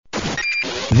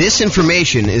This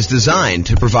information is designed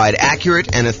to provide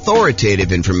accurate and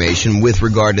authoritative information with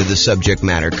regard to the subject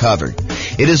matter covered.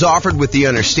 It is offered with the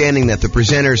understanding that the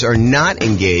presenters are not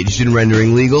engaged in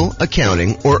rendering legal,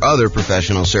 accounting, or other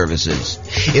professional services.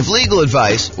 If legal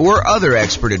advice or other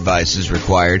expert advice is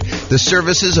required, the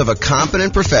services of a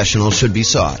competent professional should be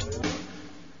sought.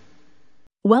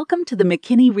 Welcome to the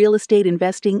McKinney Real Estate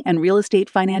Investing and Real Estate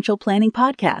Financial Planning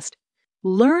Podcast.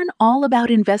 Learn all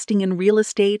about investing in real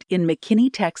estate in McKinney,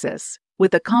 Texas,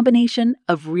 with a combination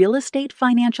of real estate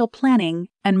financial planning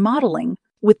and modeling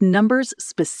with numbers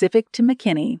specific to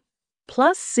McKinney,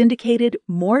 plus syndicated,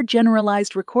 more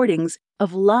generalized recordings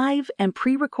of live and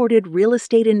pre-recorded real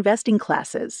estate investing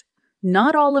classes,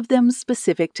 not all of them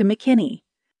specific to McKinney.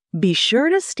 Be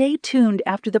sure to stay tuned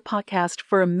after the podcast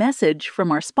for a message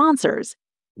from our sponsors.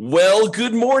 Well,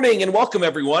 good morning and welcome,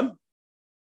 everyone.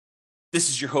 This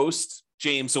is your host,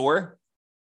 James Orr,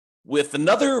 with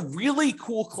another really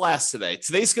cool class today.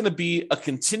 Today's going to be a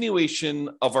continuation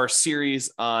of our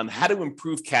series on how to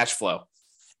improve cash flow.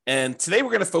 And today we're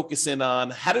going to focus in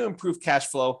on how to improve cash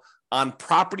flow on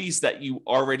properties that you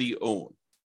already own.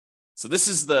 So this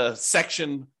is the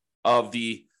section of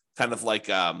the kind of like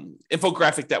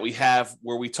infographic that we have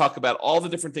where we talk about all the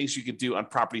different things you could do on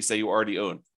properties that you already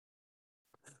own.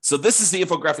 So this is the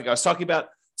infographic I was talking about.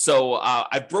 So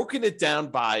I've broken it down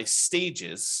by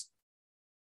stages,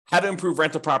 how to improve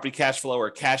rental property cash flow or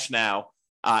cash now.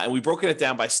 And we've broken it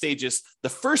down by stages. The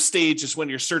first stage is when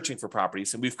you're searching for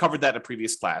properties. And we've covered that in a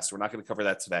previous class. We're not going to cover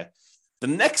that today. The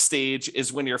next stage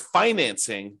is when you're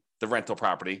financing the rental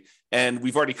property. And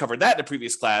we've already covered that in a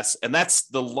previous class. And that's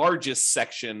the largest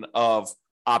section of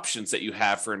options that you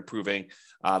have for improving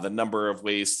the number of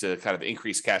ways to kind of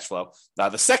increase cash flow.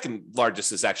 The second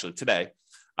largest is actually today.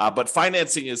 But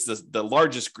financing is the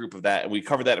largest group of that. And we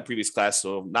covered that in a previous class,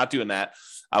 so I'm not doing that.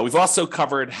 We've also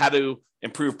covered how to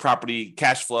improve property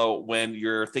cash flow when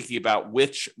you're thinking about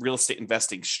which real estate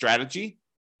investing strategy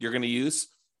you're going to use,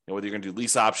 whether you're going to do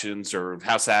lease options or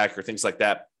house hack or things like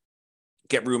that,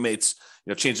 get roommates,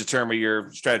 change the term of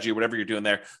your strategy or whatever you're doing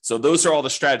there. So those are all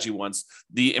the strategy ones.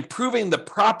 The improving the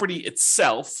property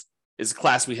itself is a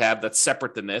class we have that's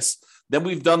separate than this. Then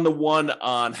we've done the one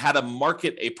on how to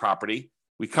market a property.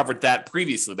 We covered that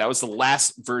previously. That was the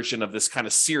last version of this kind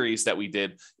of series that we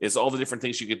did, is all the different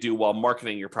things you could do while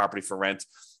marketing your property for rent.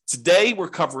 Today, we're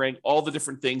covering all the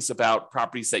different things about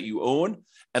properties that you own.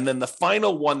 And then the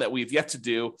final one that we've yet to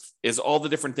do is all the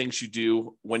different things you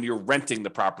do when you're renting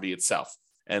the property itself.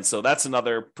 And so that's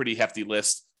another pretty hefty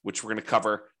list, which we're going to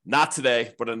cover not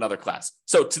today, but another class.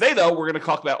 So today, though, we're going to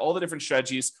talk about all the different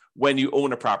strategies when you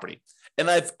own a property.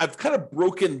 And I've kind of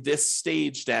broken this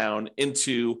stage down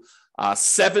into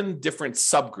 7 different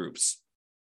subgroups.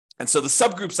 And so the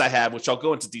subgroups I have, which I'll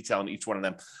go into detail on each one of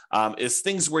them, is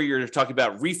things where you're talking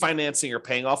about refinancing or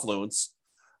paying off loans,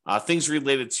 things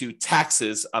related to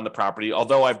taxes on the property,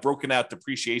 although I've broken out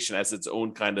depreciation as its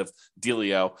own kind of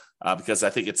dealio because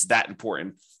I think it's that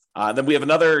important. Then we have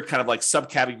another kind of like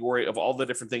subcategory of all the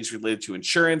different things related to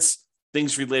insurance,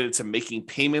 things related to making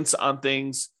payments on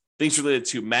things related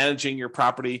to managing your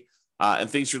property, and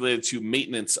things related to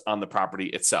maintenance on the property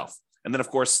itself. And then, of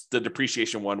course, the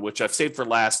depreciation one, which I've saved for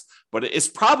last, but it's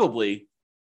arguably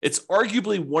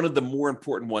one of the more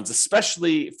important ones,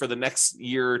 especially for the next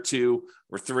year or 2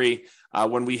 or 3,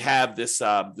 when we have this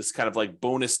kind of like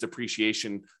bonus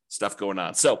depreciation stuff going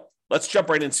on. So let's jump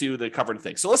right into the covered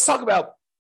things. So let's talk about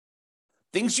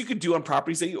things you could do on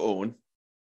properties that you own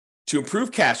to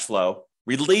improve cash flow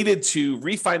related to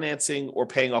refinancing or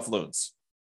paying off loans.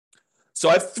 So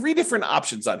I have 3 different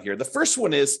options on here. The first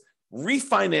one is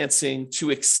refinancing to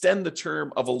extend the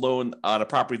term of a loan on a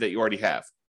property that you already have.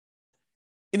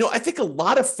 I think a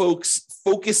lot of folks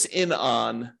focus in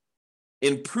on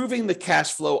improving the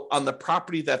cash flow on the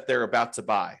property that they're about to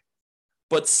buy.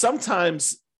 But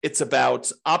sometimes it's about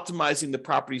optimizing the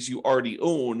properties you already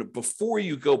own before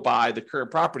you go buy the current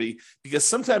property, because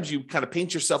sometimes you kind of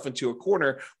paint yourself into a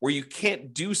corner where you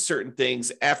can't do certain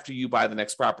things after you buy the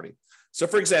next property. So,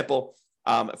 for example,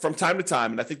 from time to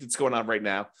time, and I think it's going on right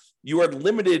now, you are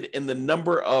limited in the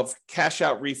number of cash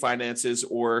out refinances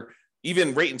or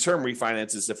even rate and term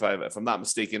refinances, if I'm not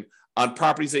mistaken, on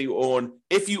properties that you own,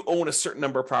 if you own a certain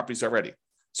number of properties already.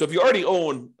 So if you already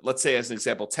own, let's say as an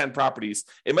example, 10 properties,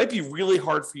 it might be really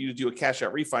hard for you to do a cash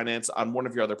out refinance on one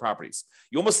of your other properties.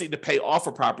 You almost need to pay off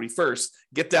a property first,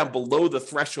 get down below the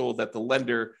threshold that the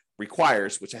lender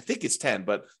requires, which I think is 10,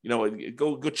 but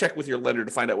go check with your lender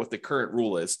to find out what the current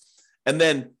rule is. And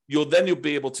then you'll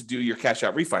be able to do your cash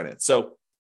out refinance. So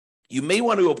you may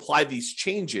want to apply these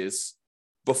changes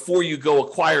before you go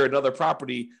acquire another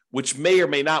property, which may or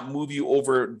may not move you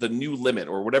over the new limit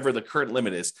or whatever the current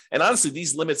limit is. And honestly,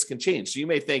 these limits can change. So you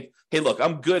may think, hey, look,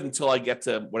 I'm good until I get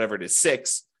to whatever it is,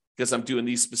 6, because I'm doing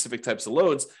these specific types of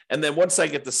loans. And then once I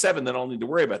get to 7, then I'll need to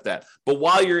worry about that. But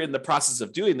while you're in the process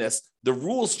of doing this, the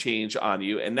rules change on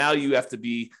you. And now you have to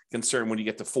be concerned when you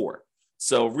get to 4.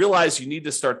 So realize you need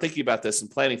to start thinking about this and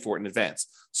planning for it in advance.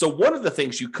 So one of the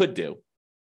things you could do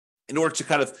in order to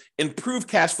kind of improve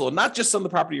cash flow, not just on the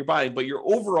property you're buying, but your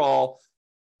overall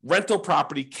rental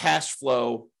property cash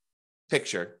flow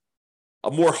picture, a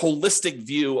more holistic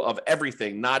view of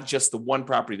everything, not just the one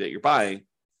property that you're buying,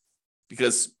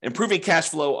 because improving cash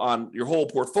flow on your whole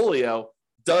portfolio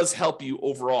does help you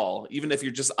overall, even if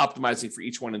you're just optimizing for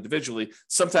each one individually.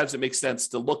 Sometimes it makes sense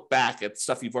to look back at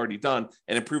stuff you've already done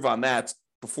and improve on that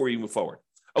before you move forward.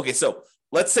 Okay, so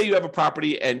let's say you have a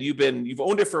property and you've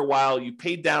owned it for a while, you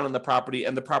paid down on the property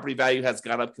and the property value has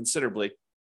gone up considerably.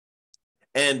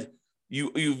 And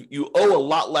you owe a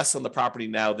lot less on the property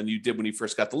now than you did when you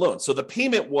first got the loan. So the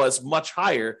payment was much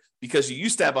higher because you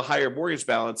used to have a higher mortgage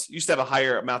balance, you used to have a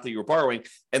higher amount that you were borrowing.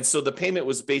 And so the payment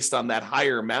was based on that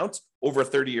higher amount over a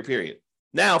 30-year period.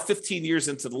 Now, 15 years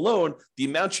into the loan, the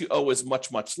amount you owe is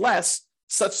much, much less,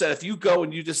 such that if you go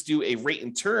and you just do a rate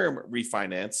and term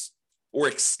refinance or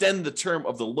extend the term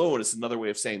of the loan, is another way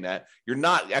of saying that, you're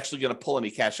not actually going to pull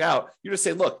any cash out. You're just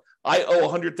saying, look, I owe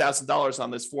 $100,000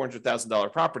 on this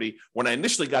 $400,000 property. When I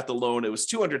initially got the loan, it was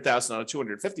 $200,000 on a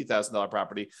 $250,000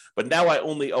 property, but now I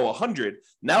only owe $100,000.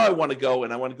 Now I want to go to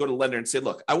the lender and say,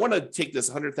 look, I want to take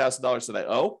this $100,000 that I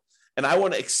owe, and I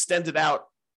want to extend it out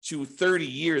to 30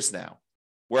 years now,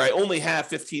 where I only have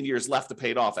 15 years left to pay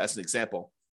it off, as an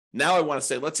example. Now I want to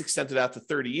say, let's extend it out to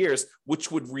 30 years, which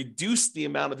would reduce the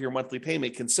amount of your monthly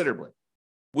payment considerably,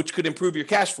 which could improve your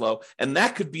cash flow. And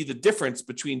that could be the difference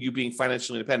between you being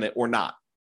financially independent or not.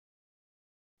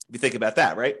 If you think about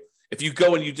that, right? If you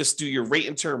go and you just do your rate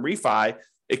and term refi,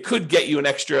 it could get you an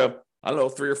extra, I don't know,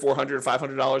 $300 or $400 or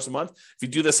 $500 a month. If you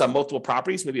do this on multiple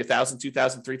properties, maybe $1,000,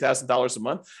 $2,000, $3,000 a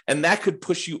month, and that could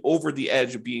push you over the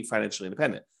edge of being financially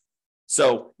independent.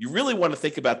 So you really want to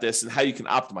think about this and how you can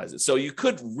optimize it. So you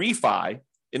could refi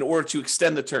in order to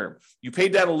extend the term. You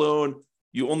paid down a loan,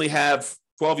 you only have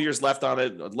 12 years left on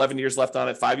it, 11 years left on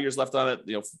it, 5 years left on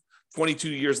it, 22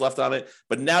 years left on it.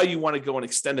 But now you want to go and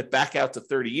extend it back out to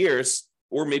 30 years,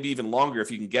 or maybe even longer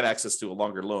if you can get access to a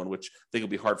longer loan, which I think will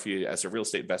be hard for you as a real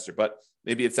estate investor, but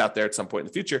maybe it's out there at some point in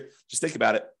the future. Just think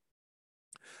about it.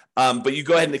 But you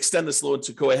go ahead and extend this loan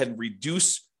to go ahead and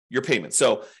reduce your payment.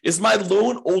 So is my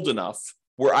loan old enough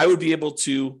where I would be able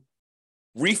to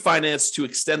refinance to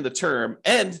extend the term?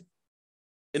 And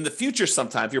in the future,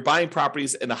 sometime, if you're buying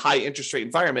properties in a high interest rate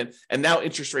environment and now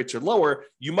interest rates are lower,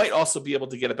 you might also be able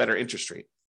to get a better interest rate.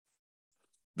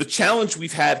 The challenge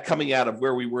we've had coming out of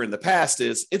where we were in the past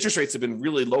is interest rates have been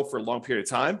really low for a long period of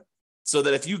time. So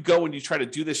that if you go and you try to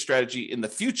do this strategy in the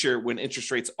future when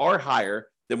interest rates are higher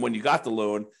than when you got the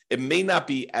loan, it may not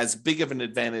be as big of an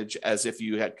advantage as if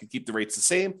you could keep the rates the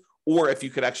same, or if you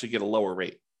could actually get a lower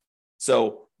rate.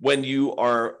 So when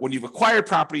you've acquired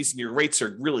properties and your rates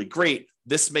are really great,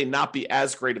 this may not be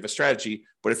as great of a strategy.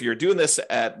 But if you're doing this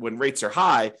when rates are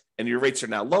high and your rates are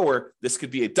now lower, this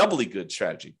could be a doubly good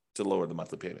strategy to lower the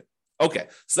monthly payment. Okay,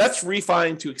 so that's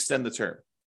refi to extend the term.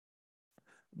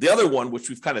 The other one, which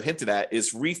we've kind of hinted at,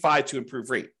 is refi to improve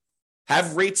rate.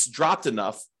 Have rates dropped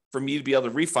enough for me to be able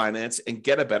to refinance and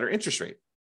get a better interest rate?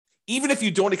 Even if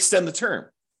you don't extend the term,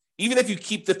 even if you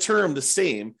keep the term the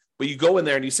same, but you go in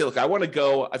there and you say, look, I want to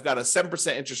go, I've got a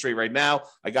 7% interest rate right now.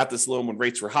 I got this loan when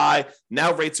rates were high.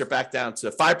 Now rates are back down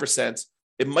to 5%.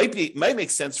 It might make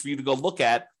sense for you to go look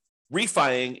at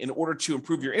refining in order to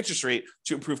improve your interest rate,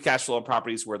 to improve cash flow on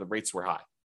properties where the rates were high.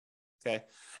 Okay.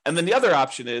 And then the other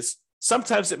option is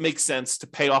sometimes it makes sense to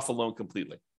pay off a loan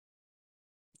completely.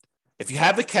 If you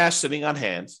have the cash sitting on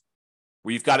hand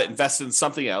where you've got it invested in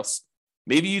something else,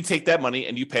 maybe you take that money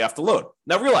and you pay off the loan.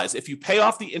 Now realize if you pay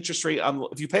off the interest rate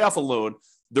if you pay off a loan,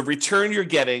 the return you're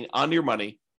getting on your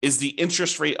money is the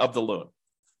interest rate of the loan.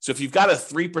 So if you've got a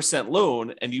 3%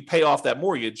 loan and you pay off that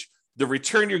mortgage, the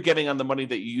return you're getting on the money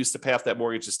that you use to pay off that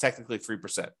mortgage is technically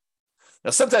 3%.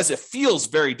 Now, sometimes it feels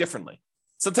very differently.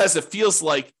 Sometimes it feels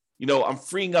like, I'm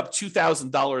freeing up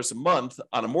 $2,000 a month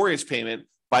on a mortgage payment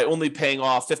by only paying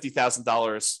off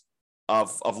 $50,000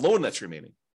 of loan that's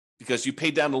remaining, because you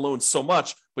paid down the loan so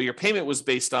much, but your payment was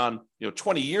based on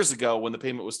 20 years ago when the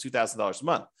payment was $2,000 a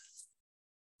month.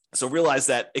 So realize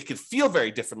that it could feel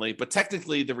very differently, but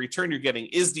technically the return you're getting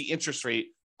is the interest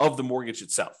rate of the mortgage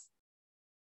itself,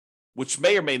 which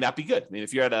may or may not be good. I mean,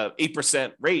 if you're at an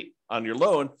 8% rate on your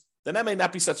loan, then that may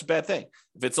not be such a bad thing.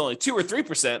 If it's only 2 or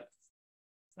 3%,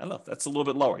 I don't know. That's a little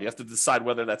bit lower. You have to decide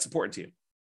whether that's important to you.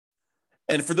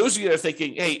 And for those of you that are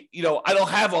thinking, hey, I don't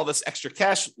have all this extra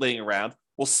cash laying around.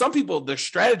 Well, some people, their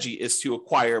strategy is to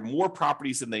acquire more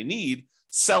properties than they need,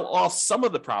 sell off some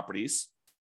of the properties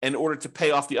in order to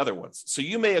pay off the other ones. So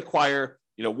you may acquire,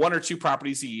 1 or 2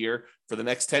 properties a year for the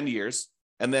next 10 years.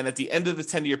 And then at the end of the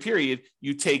 10-year period,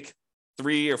 you take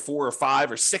 3 or 4 or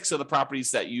 5 or 6 of the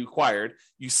properties that you acquired,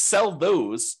 you sell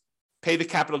those, pay the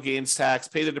capital gains tax,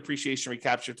 pay the depreciation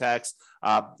recapture tax,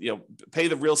 pay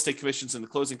the real estate commissions and the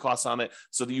closing costs on it,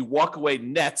 so that you walk away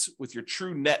net with your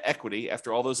true net equity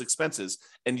after all those expenses,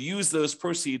 and use those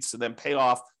proceeds to then pay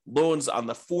off loans on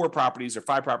the 4 properties or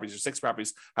 5 properties or 6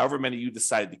 properties, however many you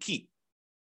decided to keep.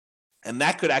 And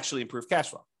that could actually improve cash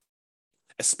flow,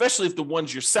 especially if the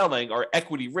ones you're selling are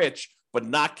equity rich, but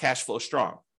not cash flow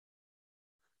strong.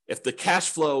 If the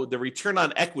cash flow, the return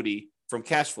on equity from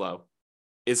cash flow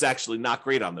is actually not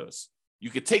great on those, you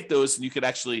could take those and you could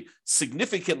actually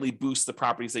significantly boost the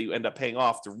properties that you end up paying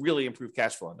off to really improve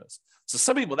cash flow on those. So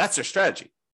some people, that's their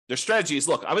strategy. Their strategy is,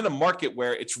 look, I'm in a market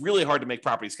where it's really hard to make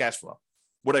properties cash flow.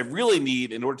 What I really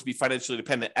need in order to be financially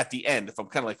independent at the end, if I'm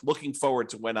kind of like looking forward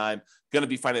to when I'm going to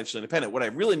be financially independent, what I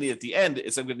really need at the end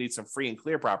is I'm going to need some free and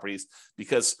clear properties,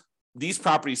 because these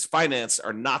properties financed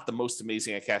are not the most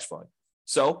amazing at cash flowing.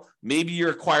 So maybe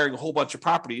you're acquiring a whole bunch of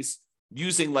properties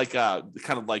using like kind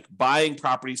of like buying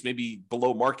properties, maybe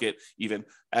below market even,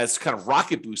 as kind of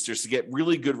rocket boosters to get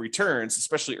really good returns,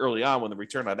 especially early on when the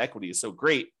return on equity is so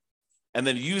great, and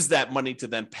then use that money to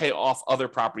then pay off other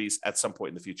properties at some point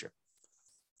in the future.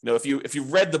 If you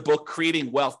read the book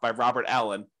Creating Wealth by Robert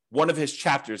Allen, one of his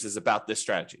chapters is about this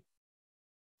strategy.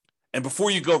 And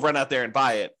before you go run out there and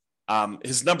buy it,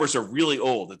 his numbers are really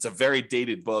old. It's a very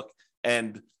dated book,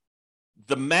 and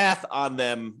the math on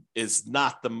them is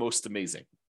not the most amazing.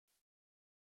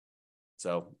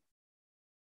 So,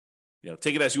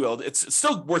 take it as you will. It's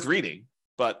still worth reading,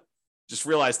 but just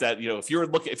realize that,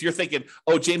 if you're thinking,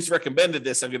 oh, James recommended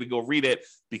this, I'm going to go read it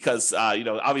because,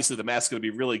 obviously the math's going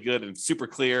to be really good and super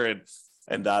clear,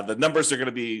 and the numbers are going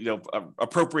to be,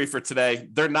 appropriate for today.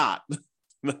 They're not.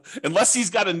 Unless he's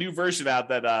got a new version out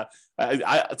that,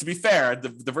 to be fair,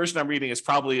 the version I'm reading is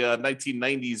probably a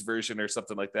 1990s version or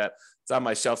something like that. It's on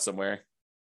my shelf somewhere.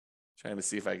 Trying to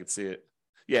see if I can see it.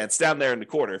 Yeah, it's down there in the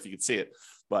corner if you can see it.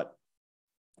 But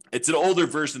it's an older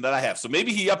version that I have. So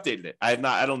maybe he updated it. I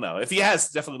don't know. If he has,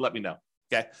 definitely let me know.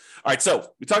 Okay. All right. So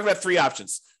we talked about 3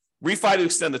 options. Refi to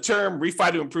extend the term,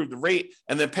 refi to improve the rate,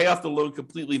 and then pay off the loan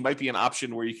completely might be an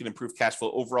option where you can improve cash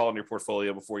flow overall in your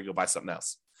portfolio before you go buy something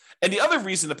else. And the other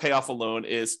reason to pay off a loan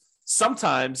is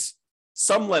sometimes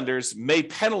some lenders may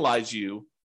penalize you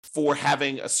for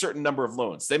having a certain number of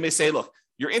loans. They may say, look,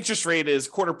 your interest rate is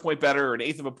 1/4 point better or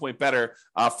 1/8 of a point better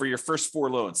for your first 4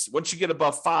 loans. Once you get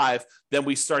above 5, then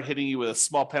we start hitting you with a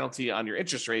small penalty on your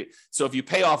interest rate. So if you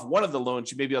pay off one of the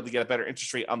loans, you may be able to get a better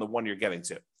interest rate on the one you're getting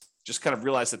to. Just kind of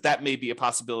realize that may be a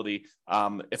possibility.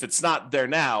 If it's not there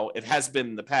now, it has been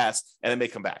in the past, and it may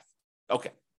come back.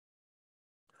 Okay.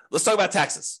 Let's talk about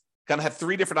taxes. Kind of have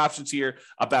 3 different options here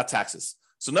about taxes.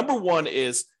 So number 1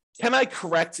 is, can I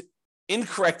correct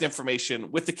incorrect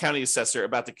information with the county assessor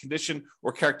about the condition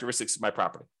or characteristics of my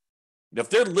property? If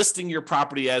they're listing your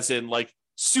property as in like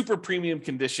super premium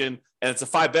condition and it's a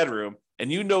 5-bedroom,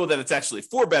 and you know that it's actually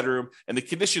a 4-bedroom and the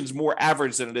condition's more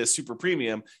average than it is super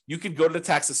premium, you can go to the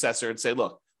tax assessor and say,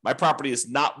 look, my property is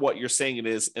not what you're saying it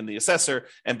is in the assessor.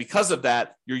 And because of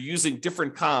that, you're using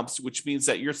different comps, which means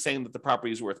that you're saying that the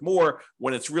property is worth more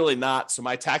when it's really not. So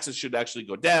my taxes should actually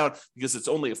go down because it's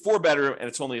only a 4-bedroom and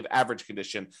it's only of average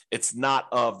condition. It's not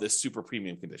of this super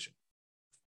premium condition.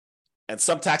 And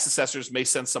some tax assessors may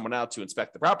send someone out to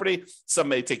inspect the property. Some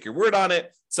may take your word on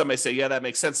it. Some may say, yeah, that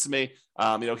makes sense to me.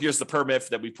 Here's the permit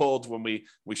that we pulled when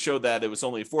we showed that it was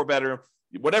only a 4-bedroom.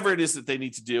 Whatever it is that they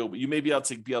need to do, but you may be able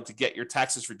to get your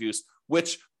taxes reduced,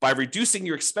 which by reducing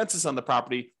your expenses on the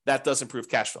property, that does improve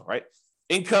cash flow, right?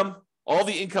 Income, all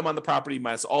the income on the property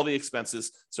minus all the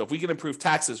expenses. So if we can improve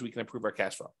taxes, we can improve our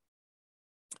cash flow.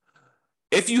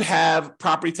 If you have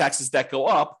property taxes that go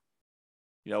up,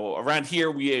 around here,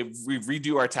 we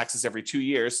redo our taxes every 2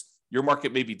 years. Your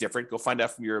market may be different. Go find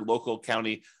out from your local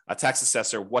county tax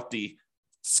assessor what the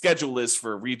schedule is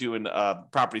for redoing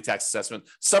property tax assessment.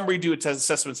 Some redo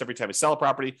assessments every time you sell a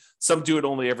property. Some do it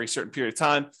only every certain period of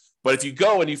time. But if you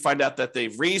go and you find out that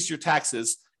they've raised your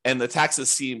taxes and the taxes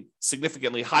seem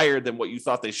significantly higher than what you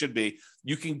thought they should be,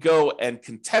 you can go and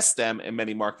contest them in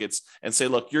many markets and say,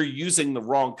 look, you're using the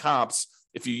wrong comps.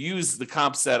 If you use the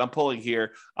comps that I'm pulling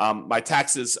here, my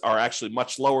taxes are actually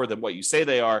much lower than what you say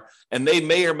they are. And they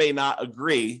may or may not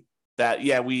agree that,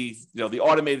 yeah, the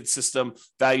automated system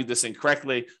valued this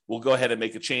incorrectly. We'll go ahead and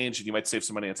make a change and you might save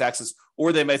some money on taxes.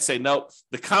 Or they might say, no,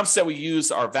 the comps that we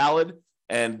use are valid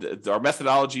and our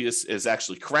methodology is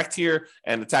actually correct here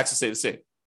and the taxes stay the same.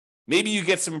 Maybe you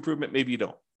get some improvement, maybe you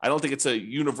don't. I don't think it's a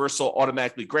universal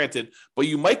automatically granted, but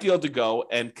you might be able to go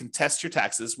and contest your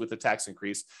taxes with a tax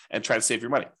increase and try to save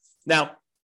your money. Now,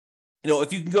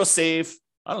 if you can go save,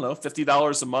 I don't know,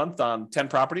 $50 a month on 10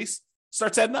 properties,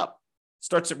 starts adding up.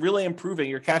 Starts really improving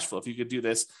your cash flow if you could do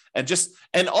this.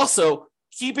 And also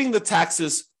keeping the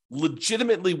taxes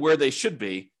legitimately where they should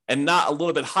be and not a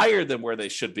little bit higher than where they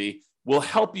should be will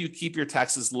help you keep your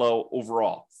taxes low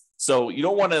overall. So you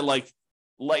don't want to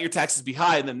let your taxes be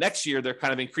high and then next year they're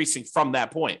kind of increasing from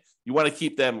that point. You want to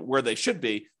keep them where they should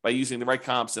be by using the right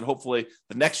comps, and hopefully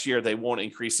the next year they won't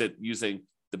increase it using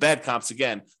the bad comps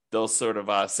again. They'll sort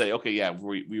of say, okay, yeah,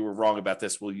 we were wrong about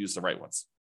this. We'll use the right ones,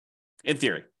 in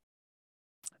theory.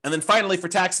 And then finally, for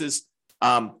taxes,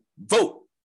 vote.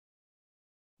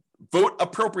 Vote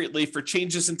appropriately for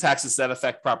changes in taxes that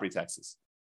affect property taxes.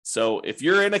 So if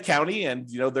you're in a county and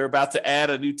they're about to add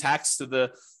a new tax to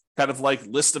the kind of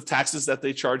list of taxes that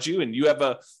they charge you, and you have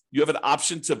an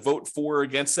option to vote for or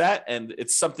against that, and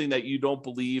it's something that you don't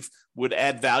believe would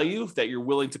add value that you're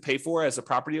willing to pay for as a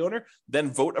property owner,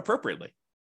 then vote appropriately.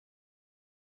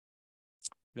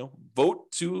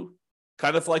 Vote to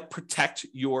kind of protect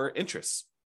your interests.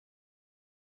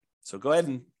 So go ahead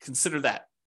and consider that.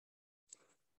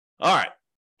 All right,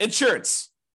 insurance.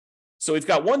 So we've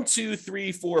got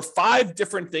 5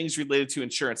 different things related to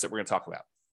insurance that we're going to talk about.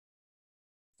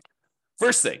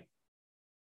 First thing,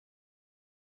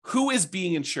 who is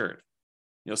being insured?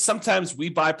 Sometimes we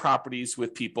buy properties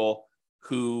with people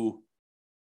who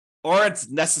aren't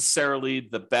necessarily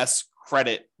the best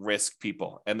credit risk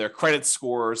people, and their credit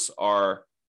scores are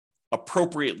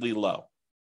appropriately low.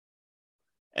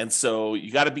 And so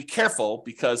you got to be careful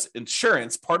because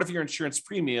insurance, part of your insurance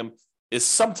premium is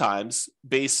sometimes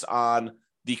based on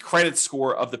the credit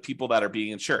score of the people that are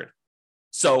being insured.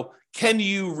 So can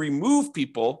you remove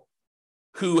people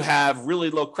who have really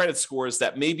low credit scores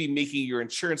that may be making your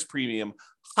insurance premium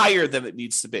higher than it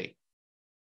needs to be?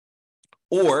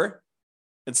 Or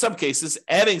in some cases,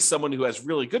 adding someone who has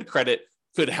really good credit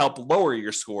could help lower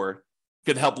your score,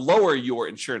 could help lower your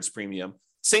insurance premium.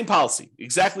 Same policy,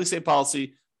 exactly same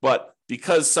policy, but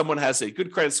because someone has a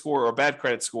good credit score or a bad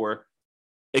credit score,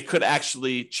 it could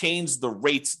actually change the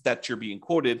rates that you're being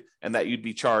quoted and that you'd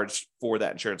be charged for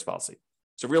that insurance policy.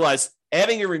 So realize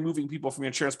adding or removing people from your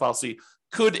insurance policy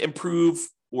could improve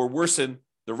or worsen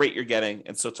the rate you're getting.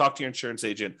 And so talk to your insurance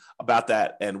agent about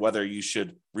that and whether you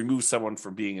should remove someone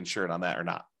from being insured on that or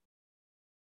not.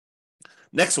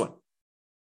 Next one,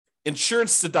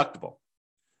 insurance deductible.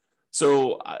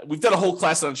 So we've done a whole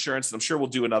class on insurance, and I'm sure we'll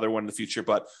do another one in the future.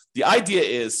 But the idea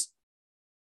is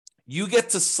you get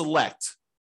to select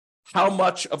how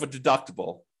much of a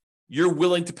deductible you're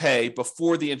willing to pay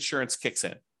before the insurance kicks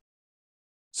in.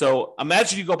 So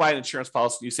imagine you go buy an insurance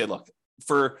policy and you say, look,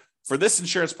 for this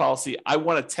insurance policy, I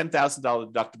want a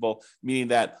 $10,000 deductible, meaning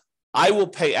that I will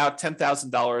pay out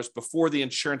 $10,000 before the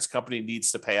insurance company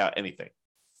needs to pay out anything.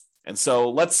 And so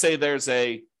let's say there's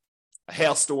a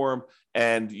hailstorm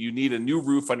and you need a new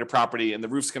roof on your property and the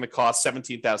roof's going to cost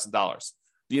 $17,000.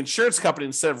 The insurance company,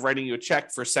 instead of writing you a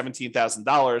check for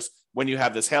 $17,000 when you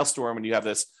have this hailstorm and you have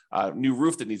this new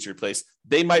roof that needs replaced,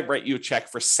 they might write you a check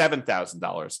for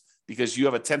 $7,000 because you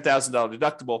have a $10,000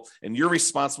 deductible and you're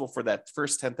responsible for that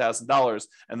first $10,000,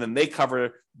 and then they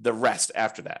cover the rest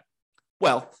after that.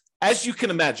 Well, as you can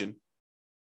imagine,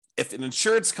 if an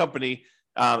insurance company,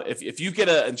 if you get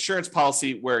an insurance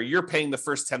policy where you're paying the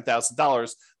first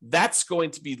 $10,000, that's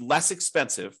going to be less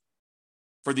expensive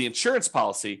for the insurance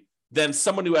policy than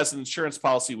someone who has an insurance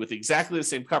policy with exactly the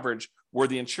same coverage where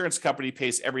the insurance company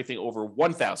pays everything over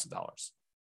 $1,000.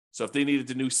 So if they needed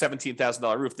a new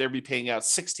 $17,000 roof, they'd be paying out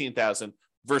 $16,000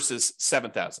 versus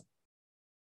 $7,000.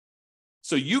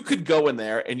 So you could go in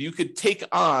there and you could take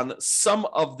on some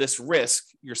of this risk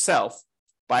yourself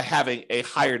by having a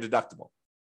higher deductible.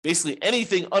 Basically,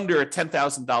 anything under a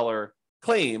 $10,000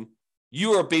 claim,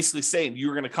 you are basically saying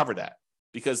you're going to cover that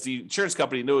because the insurance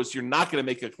company knows you're not going to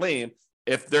make a claim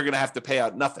if they're going to have to pay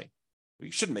out nothing. Well,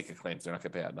 you shouldn't make a claim if they're not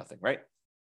going to pay out nothing, right?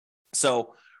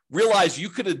 So realize you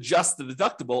could adjust the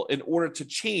deductible in order to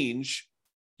change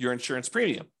your insurance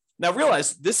premium. Now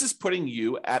realize this is putting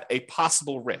you at a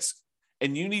possible risk,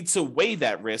 and you need to weigh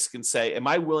that risk and say, am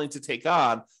I willing to take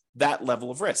on that level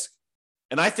of risk?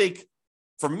 And I think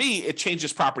for me, it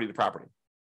changes property to property.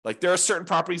 Like there are certain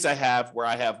properties I have where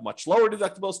I have much lower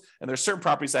deductibles, and there are certain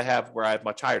properties I have where I have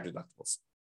much higher deductibles.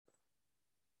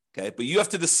 Okay, but you have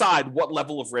to decide what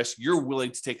level of risk you're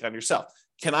willing to take on yourself.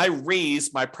 Can I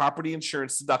raise my property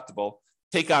insurance deductible,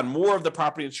 take on more of the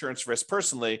property insurance risk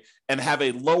personally, and have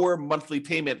a lower monthly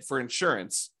payment for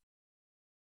insurance,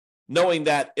 knowing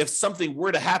that if something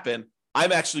were to happen,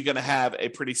 I'm actually going to have a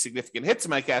pretty significant hit to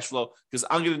my cash flow because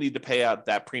I'm going to need to pay out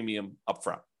that premium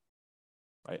upfront,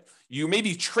 right? You may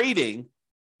be trading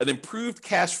an improved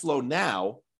cash flow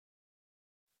now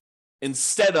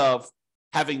instead of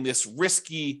having this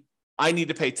risky, I need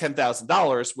to pay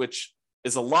 $10,000, which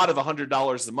is a lot of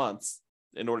 $100 a month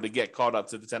in order to get caught up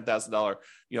to the $10,000,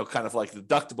 kind of like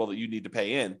deductible that you need to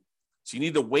pay in. So you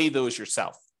need to weigh those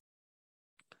yourself.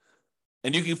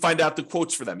 And you can find out the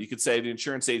quotes for them. You could say to the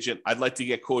insurance agent, I'd like to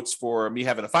get quotes for me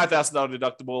having a $5,000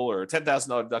 deductible or a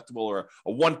 $10,000 deductible or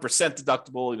a 1%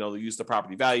 deductible. They use the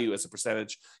property value as a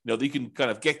percentage. You can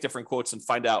kind of get different quotes and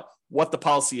find out what the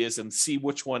policy is and see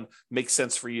which one makes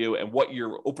sense for you and what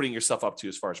you're opening yourself up to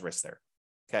as far as risk there.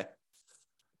 Okay.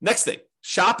 Next thing,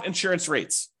 shop insurance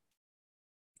rates.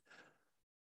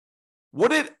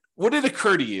 Would it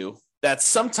occur to you that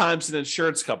sometimes an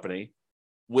insurance company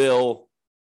will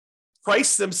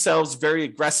price themselves very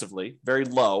aggressively, very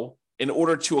low, in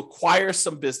order to acquire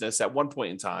some business at one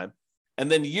point in time,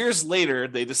 and then years later,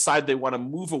 they decide they want to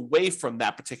move away from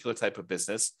that particular type of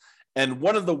business? And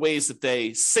one of the ways that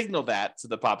they signal that to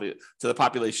the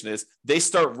population is they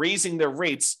start raising their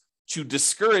rates to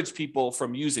discourage people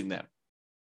from using them.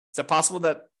 Is that possible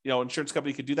that insurance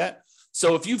company could do that?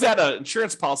 So if you've had an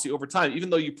insurance policy over time,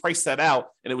 even though you priced that out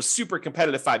and it was super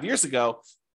competitive 5 years ago,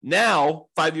 now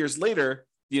 5 years later,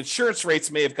 the insurance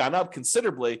rates may have gone up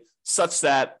considerably such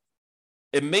that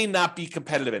it may not be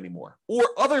competitive anymore. Or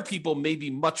other people may be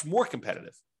much more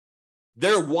competitive.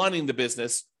 They're wanting the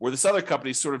business where this other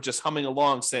company is sort of just humming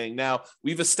along saying, now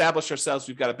we've established ourselves,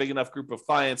 we've got a big enough group of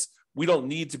clients, we don't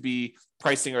need to be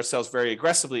pricing ourselves very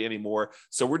aggressively anymore.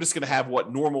 So we're just going to have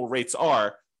what normal rates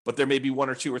are, but there may be one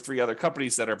or two or three other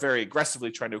companies that are very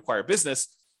aggressively trying to acquire business.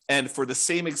 And for the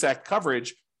same exact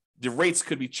coverage, the rates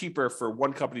could be cheaper for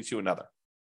one company to another.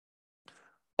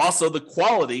 Also, the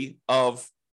quality of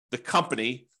the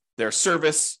company, their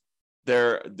service,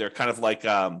 their kind of like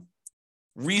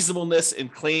reasonableness in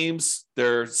claims,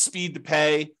 their speed to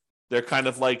pay, their kind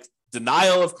of like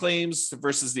denial of claims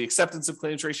versus the acceptance of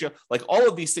claims ratio. Like all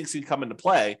of these things can come into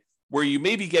play where you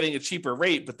may be getting a cheaper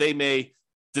rate, but they may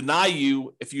deny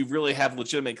you if you really have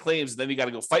legitimate claims, and then you got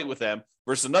to go fight with them,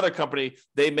 versus another company,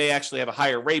 they may actually have a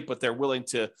higher rate, but they're willing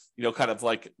to, kind of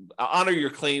like honor your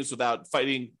claims without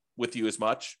fighting with you as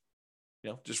much.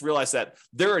 Just realize that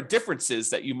there are differences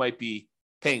that you might be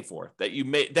paying for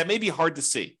that may be hard to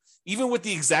see. Even with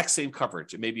the exact same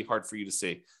coverage, it may be hard for you to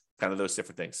see kind of those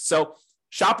different things. So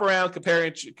shop around, compare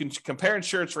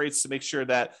insurance rates to make sure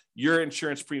that your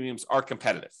insurance premiums are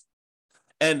competitive.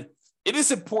 And it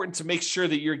is important to make sure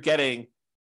that you're getting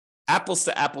apples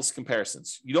to apples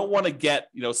comparisons. You don't want to get,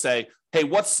 say, hey,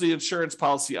 what's the insurance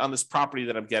policy on this property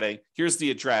that I'm getting? Here's the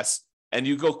address. And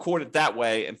you go quote it that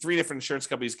way, and three different insurance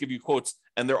companies give you quotes,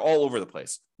 and they're all over the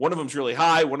place. One of them's really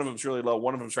high, one of them's really low,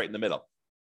 one of them's right in the middle.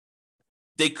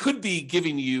 They could be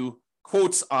giving you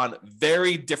quotes on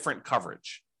very different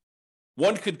coverage.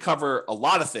 One could cover a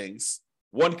lot of things.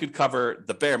 One could cover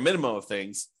the bare minimum of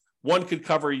things. One could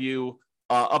cover you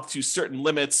up to certain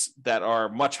limits that are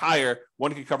much higher.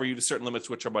 One could cover you to certain limits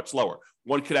which are much lower.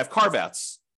 One could have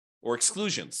carve-outs or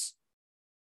exclusions.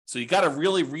 So you got to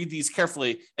really read these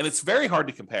carefully, and it's very hard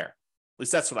to compare. At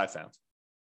least that's what I found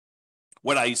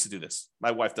when I used to do this.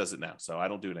 My wife does it now, so I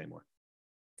don't do it anymore.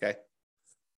 Okay.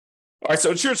 All right,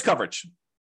 so insurance coverage.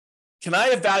 Can I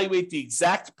evaluate the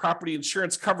exact property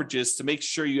insurance coverages to make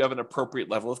sure you have an appropriate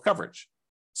level of coverage?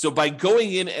 So by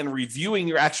going in and reviewing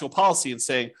your actual policy and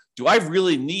saying, do I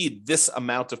really need this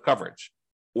amount of coverage?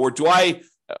 Or do I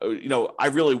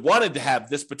really wanted to have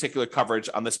this particular coverage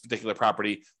on this particular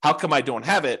property. How come I don't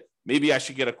have it? Maybe I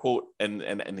should get a quote and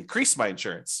increase my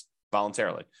insurance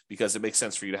voluntarily because it makes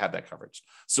sense for you to have that coverage.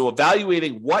 So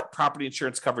evaluating what property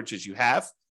insurance coverages you have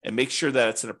and make sure that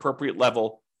it's an appropriate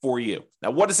level for you.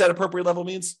 Now, what does that appropriate level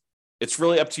means? It's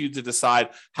really up to you to decide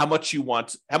how much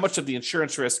of the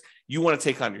insurance risk you want to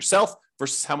take on yourself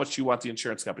versus how much you want the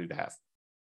insurance company to have.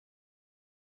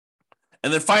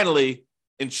 And then finally,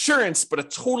 insurance, but a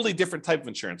totally different type of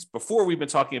insurance. Before, we've been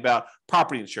talking about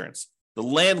property insurance, the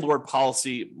landlord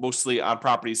policy, mostly on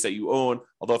properties that you own.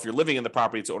 Although if you're living in the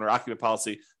property, it's owner-occupant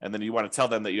policy, and then you want to tell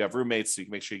them that you have roommates so you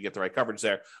can make sure you get the right coverage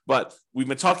there. But we've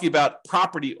been talking about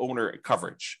property owner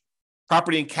coverage,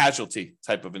 property and casualty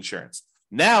type of insurance.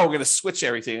 Now we're going to switch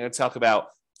everything and talk about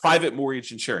private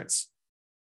mortgage insurance.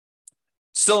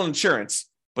 Still insurance,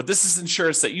 but this is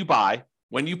insurance that you buy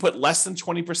when you put less than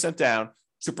 20% down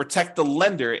to protect the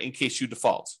lender in case you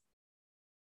default.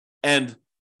 And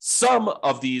some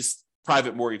of these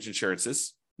private mortgage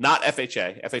insurances, not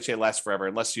FHA. FHA lasts forever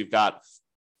unless you've got,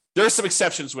 there are some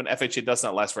exceptions when FHA does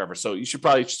not last forever. So you should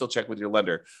probably still check with your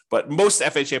lender. But most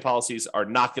FHA policies are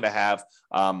not going to have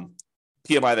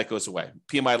PMI that goes away.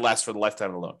 PMI lasts for the lifetime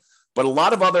of the loan. But a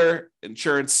lot of other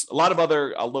insurance, a lot of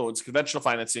other loans, conventional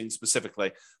financing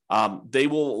specifically, they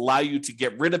will allow you to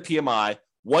get rid of PMI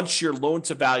once your loan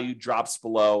to value drops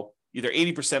below either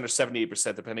 80% or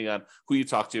 78%, depending on who you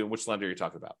talk to and which lender you're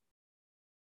talking about.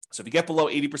 So if you get below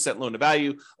 80% loan to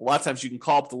value, a lot of times you can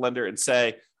call up the lender and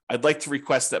say, I'd like to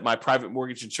request that my private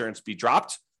mortgage insurance be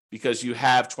dropped because you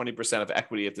have 20% of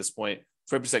equity at this point,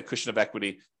 20% cushion of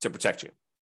equity to protect you.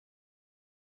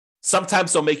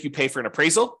 Sometimes they'll make you pay for an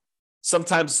appraisal.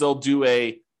 Sometimes they'll do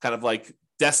a kind of like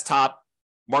desktop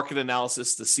market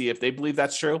analysis to see if they believe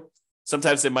that's true.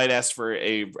 Sometimes they might ask for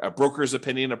a broker's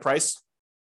opinion of price.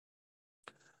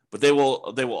 But they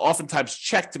will oftentimes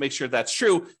check to make sure that's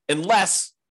true,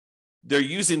 unless they're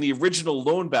using the original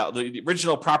loan value, the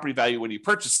original property value when you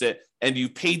purchased it, and you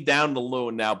paid down the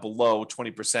loan now below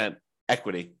 20%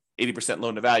 equity, 80%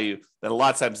 loan to value. Then a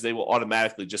lot of times they will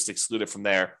automatically just exclude it from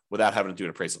there without having to do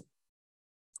an appraisal.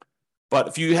 But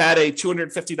if you had a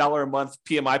 $250 a month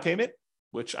PMI payment,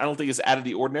 which I don't think is out of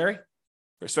the ordinary,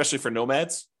 especially for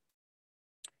nomads,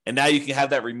 and now you can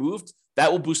have that removed,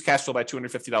 that will boost cash flow by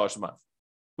 $250 a month,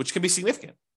 which can be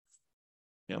significant.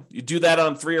 You do that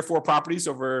on 3 or 4 properties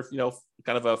over,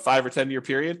 kind of a 5 or 10 year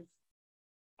period.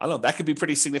 I don't know, that could be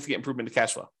pretty significant improvement to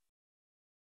cash flow.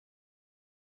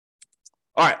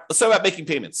 All right, let's talk about making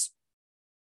payments.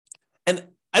 And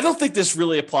I don't think this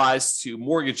really applies to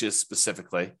mortgages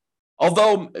specifically,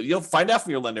 although you'll find out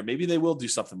from your lender, maybe they will do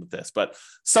something with this, but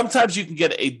sometimes you can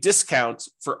get a discount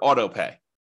for auto pay.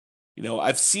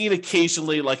 I've seen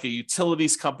occasionally like a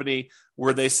utilities company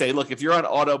where they say, look, if you're on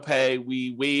auto pay,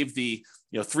 we waive the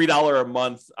 $3 a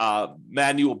month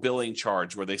manual billing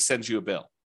charge where they send you a bill.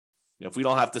 If we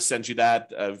don't have to send you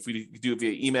that, if we do it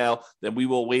via email, then we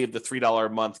will waive the $3 a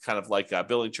month kind of like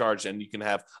billing charge, and you can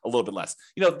have a little bit less.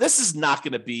 This is not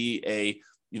going to be a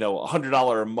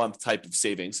 $100 a month type of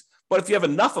savings, but if you have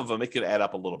enough of them, it could add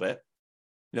up a little bit.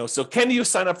 So can you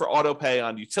sign up for auto pay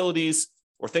on utilities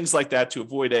or things like that to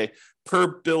avoid a per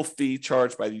bill fee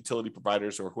charged by the utility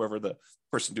providers or whoever the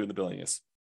person doing the billing is?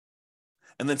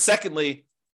 And then secondly,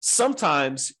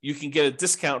 sometimes you can get a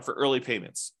discount for early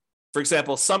payments. For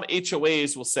example, some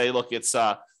HOAs will say, look, it's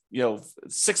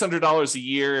 $600 a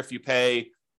year if you pay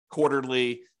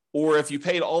quarterly, or if you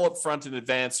paid all up front in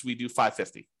advance, we do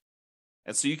 $550.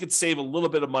 And so you could save a little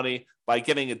bit of money by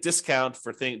getting a discount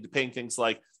for paying things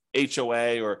like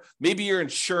HOA, or maybe your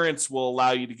insurance will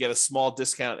allow you to get a small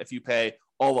discount if you pay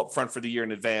all up front for the year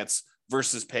in advance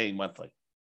versus paying monthly.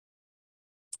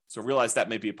 So realize that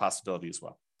may be a possibility as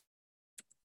well.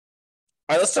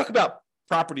 All right, let's talk about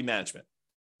property management.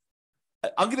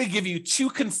 I'm going to give you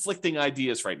 2 conflicting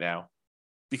ideas right now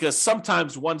because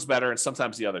sometimes one's better and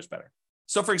sometimes the other's better.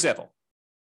 So for example,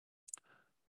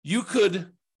 you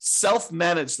could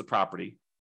self-manage the property,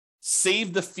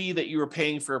 save the fee that you were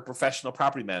paying for a professional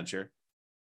property manager.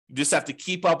 You just have to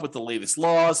keep up with the latest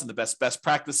laws and the best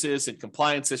practices and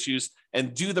compliance issues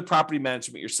and do the property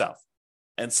management yourself.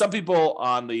 And some people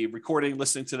on the recording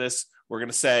listening to this, we're going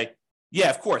to say, yeah,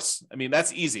 of course. I mean,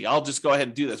 that's easy. I'll just go ahead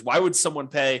and do this. Why would someone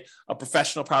pay a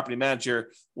professional property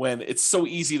manager when it's so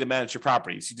easy to manage your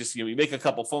properties? You just, you make a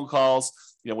couple phone calls.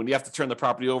 When you have to turn the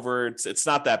property over, it's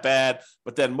not that bad.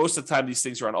 But then most of the time, these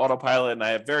things are on autopilot, and I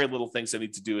have very little things I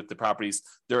need to do with the properties.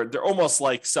 They're almost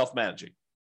like self-managing.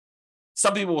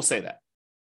 Some people will say that.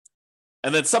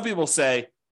 And then some people will say,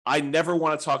 I never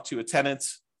want to talk to a tenant.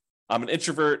 I'm an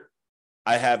introvert.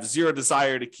 I have zero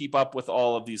desire to keep up with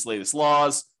all of these latest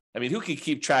laws. I mean, who can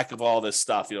keep track of all this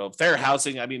stuff? Fair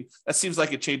housing. I mean, that seems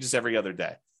like it changes every other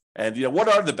day. And, what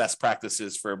are the best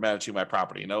practices for managing my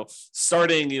property?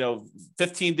 Starting,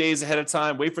 15 days ahead of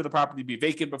time, wait for the property to be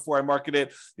vacant before I market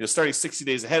it, starting 60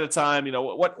 days ahead of time,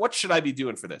 what should I be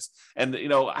doing for this? And,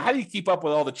 how do you keep up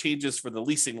with all the changes for the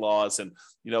leasing laws? And,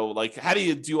 how do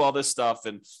you do all this stuff?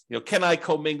 And, can I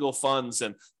commingle funds?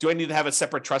 And do I need to have a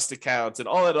separate trust account and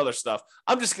all that other stuff?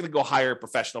 I'm just going to go hire a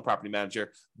professional property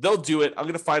manager. They'll do it. I'm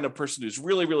going to find a person who's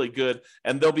really, really good,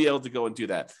 and they'll be able to go and do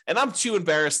that. And I'm too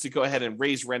embarrassed to go ahead and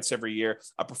raise rents every year.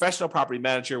 A professional property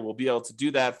manager will be able to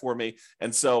do that for me.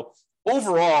 And so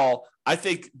overall, I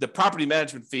think the property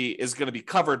management fee is going to be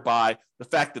covered by the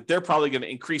fact that they're probably going to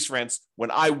increase rents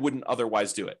when I wouldn't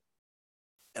otherwise do it.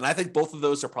 And I think both of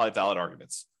those are probably valid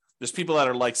arguments. There's people that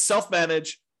are like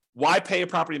self-manage, Why pay a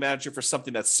property manager for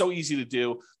something that's so easy to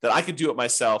do that I could do it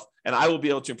myself and I will be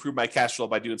able to improve my cash flow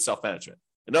by doing self-management?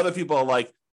 And other people are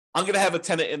like, I'm going to have a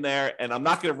tenant in there and I'm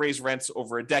not going to raise rents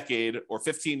over a decade or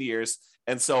 15 years.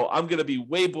 And so I'm going to be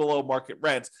way below market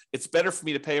rent. It's better for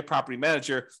me to pay a property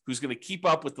manager who's going to keep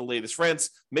up with the latest rents,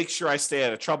 make sure I stay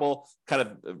out of trouble, kind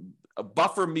of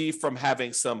buffer me from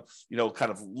having some,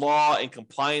 kind of law and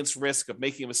compliance risk of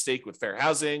making a mistake with fair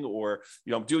housing, or,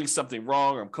 I'm doing something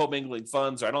wrong, or I'm commingling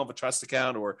funds, or I don't have a trust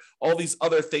account, or all these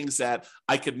other things that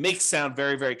I could make sound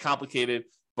very, very complicated.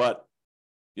 But,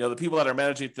 the people that are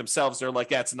managing it themselves, they're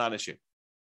like, yeah, it's a non-issue.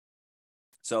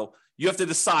 So you have to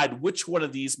decide which one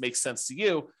of these makes sense to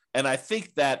you. And I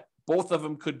think that both of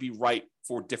them could be right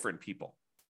for different people.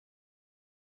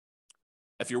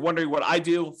 If you're wondering what I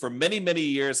do, for many, many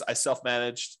years, I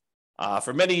self-managed.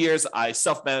 For many years, I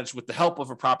self-managed with the help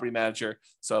of a property manager.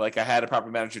 So I had a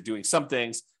property manager doing some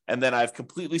things, and then I've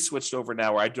completely switched over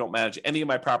now where I don't manage any of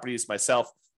my properties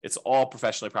myself. It's all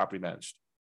professionally property managed.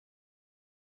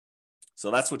 So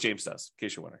that's what James does, in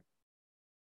case you're wondering.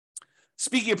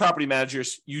 Speaking of property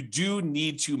managers, you do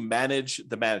need to manage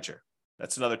the manager.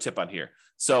 That's another tip on here.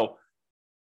 So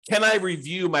can I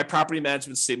review my property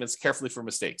management statements carefully for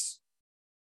mistakes?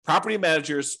 Property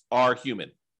managers are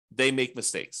human. They make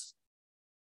mistakes.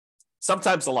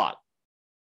 Sometimes a lot,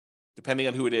 depending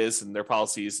on who it is and their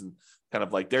policies and kind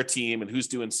of like their team and who's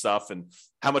doing stuff and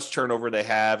how much turnover they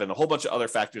have and a whole bunch of other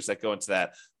factors that go into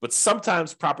that. But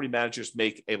sometimes property managers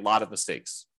make a lot of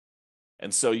mistakes.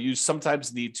 And so you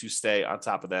sometimes need to stay on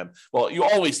top of them. Well, you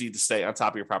always need to stay on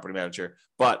top of your property manager,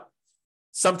 but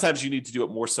sometimes you need to do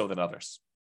it more so than others.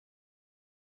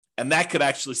 And that could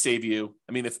actually save you.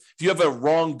 I mean, if you have a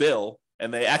wrong bill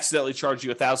and they accidentally charge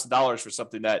you $1,000 for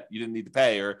something that you didn't need to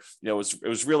pay, or it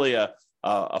was really a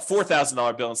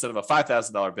 $4,000 bill instead of a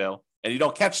 $5,000 bill, and you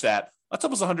don't catch that, that's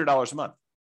almost $100 a month.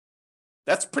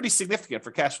 That's pretty significant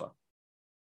for cash flow.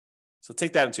 So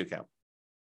take that into account.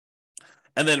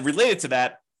 And then related to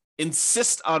that,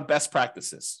 insist on best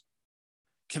practices.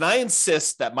 Can I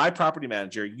insist that my property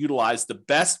manager utilize the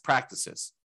best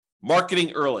practices?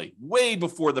 Marketing early, way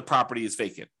before the property is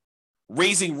vacant.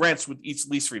 Raising rents with each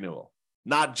lease renewal.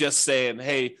 Not just saying,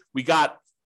 hey, we got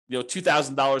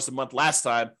 $2,000 a month last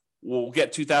time, we'll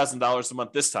get $2,000 a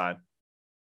month this time.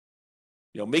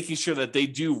 Making sure that they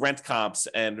do rent comps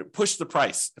and push the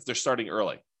price if they're starting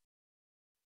early.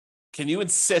 Can you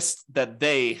insist that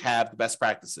they have the best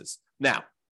practices? Now,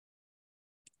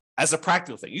 as a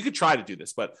practical thing, you could try to do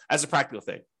this, but as a practical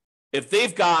thing, if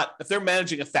they're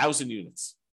managing 1,000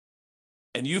 units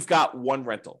and you've got one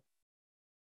rental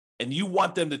and you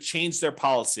want them to change their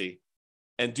policy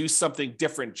and do something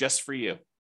different just for you,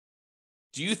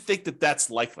 do you think that that's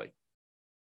likely?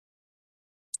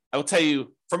 I will tell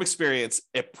you from experience,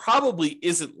 it probably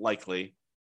isn't likely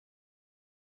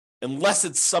unless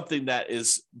it's something that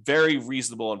is very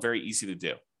reasonable and very easy to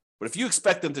do. But if you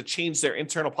expect them to change their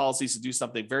internal policies to do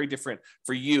something very different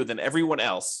for you than everyone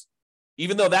else,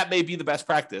 even though that may be the best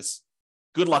practice,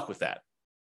 good luck with that.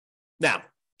 Now,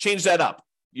 change that up.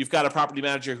 You've got a property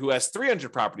manager who has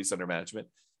 300 properties under management,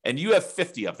 and you have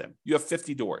 50 of them. You have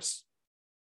 50 doors.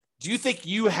 Do you think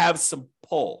you have some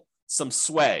pull, some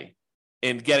sway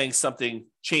in getting something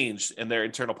changed in their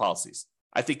internal policies?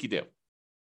 I think you do.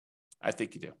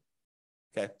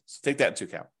 Okay, so take that into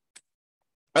account.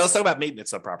 All right, let's talk about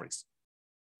maintenance on properties.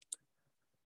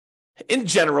 In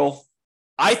general,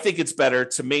 I think it's better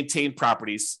to maintain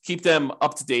properties, keep them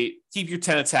up to date, keep your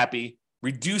tenants happy,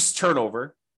 reduce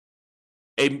turnover.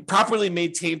 A properly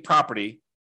maintained property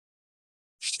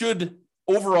should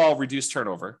overall reduce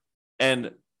turnover,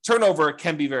 and turnover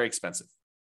can be very expensive.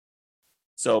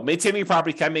 So maintaining your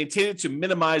property, can maintain it to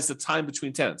minimize the time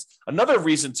between tenants. Another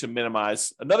reason to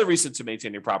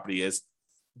maintain your property is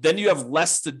then you have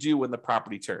less to do when the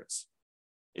property turns.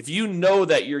 If you know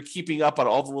that you're keeping up on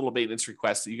all the little maintenance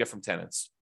requests that you get from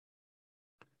tenants,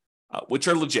 which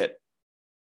are legit,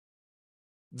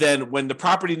 then when the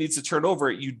property needs to turn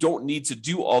over, you don't need to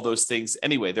do all those things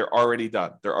anyway. They're already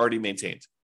done. They're already maintained.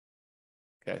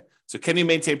 Okay. So can you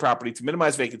maintain property to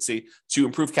minimize vacancy, to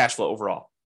improve cash flow overall?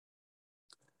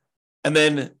 And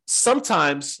then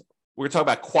sometimes we're going to talk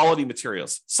about quality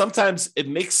materials. Sometimes it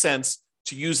makes sense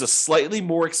to use a slightly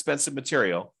more expensive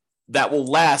material that will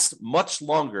last much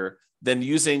longer than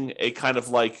using a kind of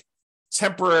like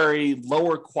temporary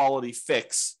lower quality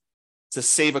fix to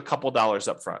save a couple dollars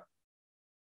up front.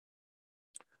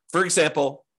 For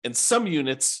example, in some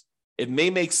units, it may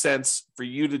make sense for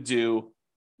you to do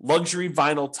luxury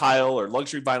vinyl tile or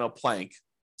luxury vinyl plank,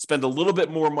 spend a little bit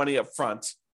more money up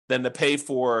front than to pay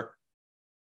for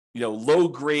low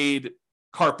grade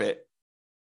carpet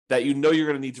that you know you're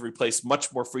going to need to replace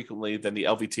much more frequently than the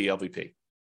LVT, LVP.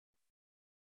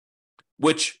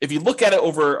 Which, if you look at it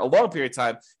over a long period of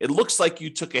time, it looks like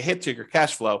you took a hit to your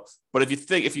cash flow. But if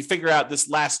you figure out this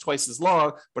lasts twice as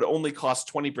long, but it only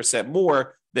costs 20%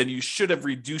 more, then you should have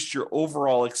reduced your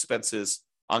overall expenses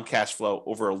on cash flow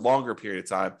over a longer period of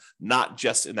time, not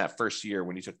just in that first year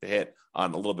when you took the hit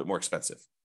on a little bit more expensive.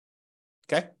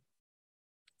 Okay?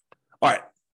 All right.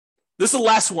 This is the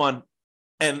last one.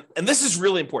 And this is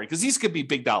really important because these could be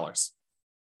big dollars.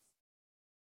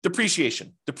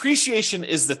 Depreciation. Depreciation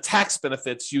is the tax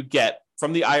benefits you get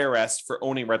from the IRS for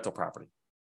owning rental property.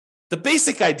 The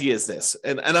basic idea is this,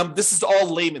 and this is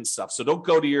all layman stuff. So don't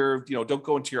go into your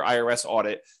IRS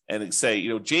audit and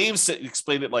say, James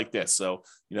explained it like this. So,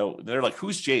 they're like,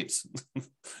 who's James?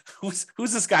 who's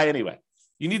this guy anyway?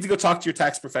 You need to go talk to your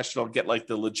tax professional and get like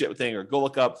the legit thing, or go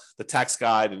look up the tax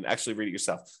guide and actually read it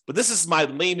yourself. But this is my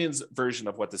layman's version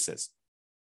of what this is.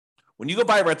 When you go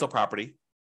buy a rental property,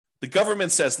 the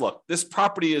government says, look, this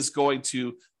property is going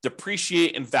to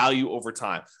depreciate in value over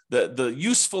time. The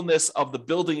usefulness of the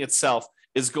building itself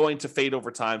is going to fade over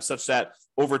time, such that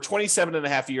over 27 and a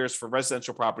half years for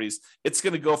residential properties, it's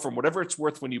going to go from whatever it's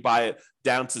worth when you buy it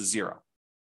down to zero.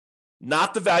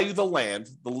 Not the value of the land.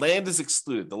 The land is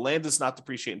excluded. The land does not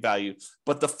depreciate in value,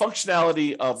 but the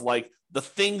functionality of like the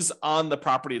things on the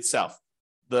property itself,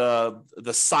 the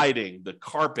siding, the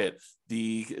carpet,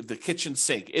 the kitchen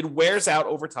sink, it wears out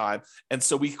over time. And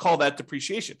so we call that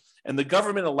depreciation. And the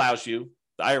government allows you,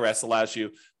 the IRS allows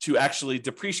you to actually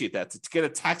depreciate that, to get a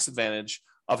tax advantage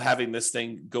of having this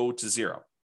thing go to zero.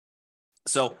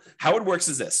 So how it works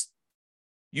is this.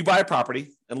 You buy a property,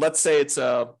 and let's say it's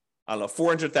a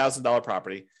 $400,000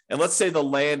 property. And let's say the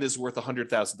land is worth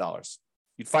 $100,000.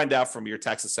 You'd find out from your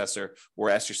tax assessor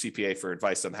or ask your CPA for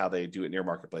advice on how they do it in your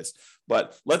marketplace.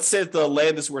 But let's say that the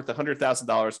land is worth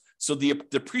 $100,000. So the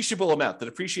depreciable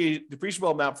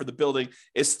amount for the building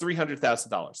is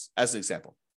 $300,000 as an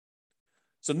example.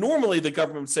 So normally the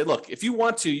government would say, look, if you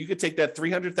want to, you could take that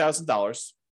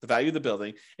 $300,000, the value of the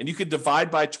building, and you could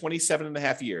divide by 27 and a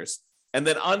half years. And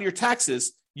then on your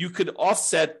taxes, you could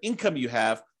offset income you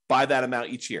have by that amount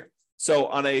each year. So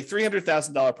on a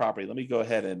 $300,000 property, let me go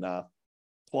ahead and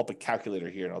pull up a calculator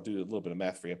here, and I'll do a little bit of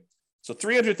math for you. So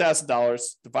 $300,000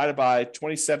 divided by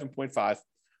 27.5.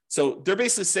 So they're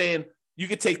basically saying you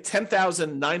could take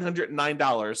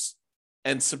 $10,909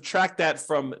 and subtract that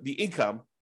from the income.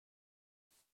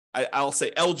 I'll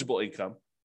say eligible income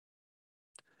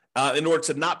in order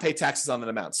to not pay taxes on that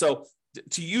amount. So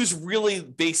to use really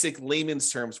basic layman's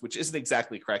terms, which isn't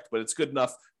exactly correct, but it's good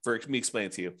enough for me to explain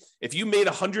it to you. If you made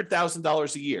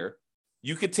 $100,000 a year,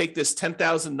 you could take this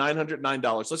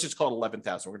 $10,909. Let's just call it $11,000.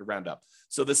 We're going to round up.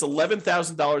 So this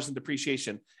 $11,000 in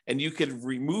depreciation, and you could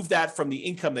remove that from the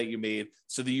income that you made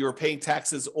so that you're paying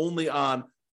taxes only on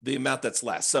the amount that's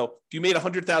less. So if you made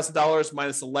 $100,000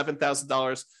 minus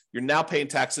 $11,000, you're now paying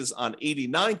taxes on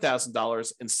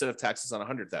 $89,000 instead of taxes on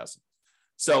 $100,000.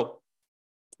 So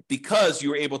because you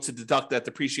were able to deduct that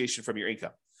depreciation from your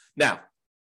income. Now,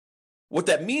 what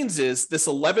that means is this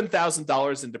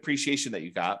 $11,000 in depreciation that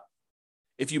you got,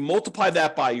 if you multiply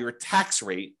that by your tax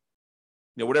rate,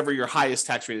 whatever your highest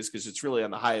tax rate is, because it's really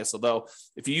on the highest, although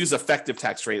if you use effective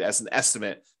tax rate as an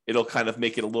estimate, it'll kind of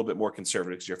make it a little bit more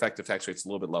conservative because your effective tax rate is a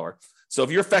little bit lower. So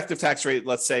if your effective tax rate,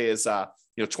 let's say, is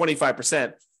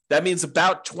 25%, that means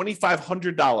about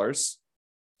 $2,500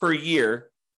 per year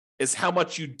is how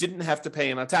much you didn't have to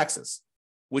pay in on taxes,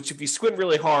 which if you squint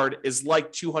really hard is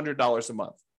like $200 a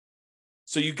month.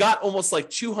 So you got almost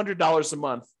like $200 a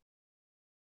month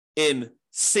in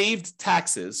saved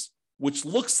taxes, which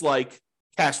looks like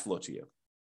cash flow to you.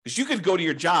 Because you could go to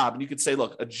your job and you could say,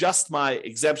 look, adjust my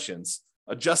exemptions,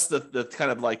 adjust the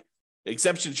kind of like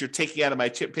exemptions you're taking out of my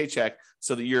paycheck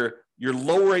so that you're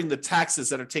lowering the taxes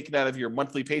that are taken out of your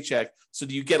monthly paycheck so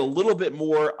that you get a little bit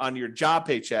more on your job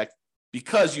paycheck,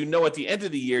 because at the end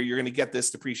of the year, you're going to get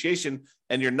this depreciation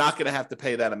and you're not going to have to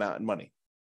pay that amount in money.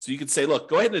 So you could say, look,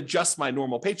 go ahead and adjust my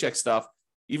normal paycheck stuff,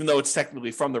 even though it's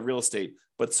technically from the real estate.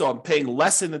 But so I'm paying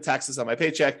less in the taxes on my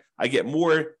paycheck. I get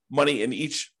more money in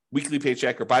each weekly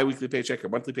paycheck or biweekly paycheck or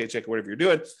monthly paycheck or whatever you're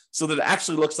doing, so that it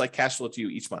actually looks like cash flow to you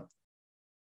each month.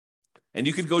 And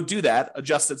you could go do that,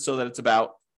 adjust it so that it's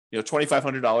about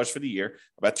 $2,500 for the year,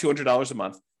 about $200 a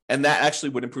month. And that actually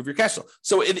would improve your cash flow.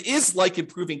 So it is like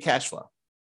improving cash flow,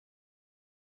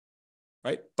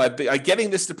 right? By getting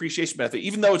this depreciation benefit,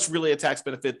 even though it's really a tax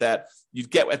benefit that you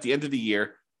get at the end of the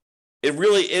year, it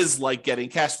really is like getting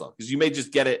cash flow, because you may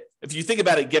just get it. If you think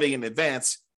about it, getting in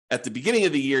advance at the beginning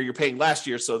of the year, you're paying last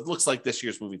year. So it looks like this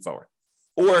year's moving forward.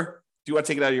 Or if you want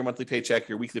to take it out of your monthly paycheck,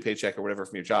 your weekly paycheck, or whatever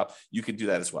from your job, you can do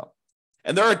that as well.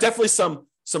 And there are definitely some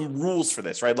rules for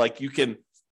this, right? Like if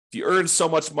you earn so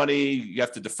much money, you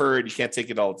have to defer it. You can't take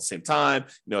it all at the same time.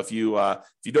 If you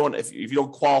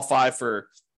don't qualify for,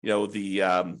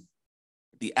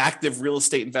 the active real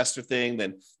estate investor thing,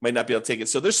 then you might not be able to take it.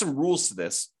 So there's some rules to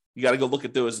this. You got to go look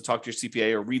at those and talk to your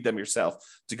CPA or read them yourself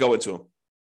to go into them.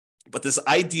 But this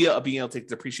idea of being able to take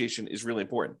depreciation is really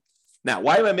important. Now,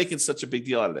 why am I making such a big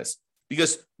deal out of this?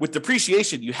 Because with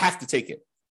depreciation, you have to take it.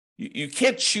 You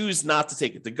can't choose not to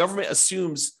take it. The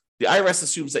IRS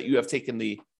assumes that you have taken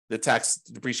the tax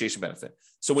depreciation benefit.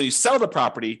 So when you sell the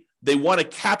property, they want to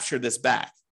capture this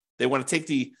back. They want to take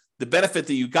the benefit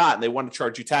that you got and they want to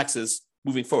charge you taxes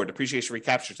moving forward, depreciation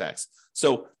recapture tax.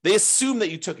 So they assume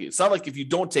that you took it. It's not like if you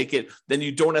don't take it, then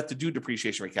you don't have to do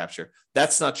depreciation recapture.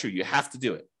 That's not true. You have to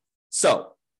do it.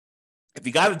 So if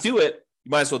you got to do it,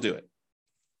 you might as well do it.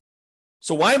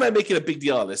 So why am I making a big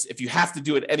deal out of this if you have to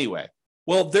do it anyway?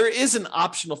 Well, there is an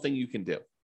optional thing you can do.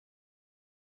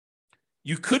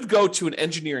 You could go to an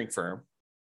engineering firm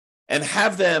and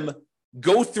have them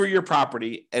go through your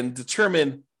property and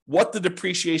determine what the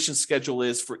depreciation schedule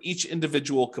is for each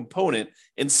individual component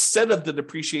instead of the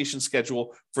depreciation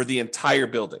schedule for the entire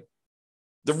building.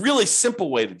 The really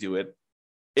simple way to do it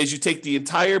is you take the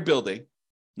entire building,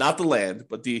 not the land,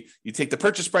 but you take the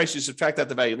purchase price, you subtract out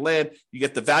the value of the land, you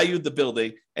get the value of the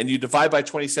building, and you divide by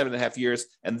 27 and a half years,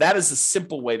 and that is a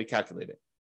simple way to calculate it.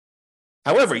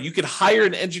 However, you could hire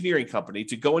an engineering company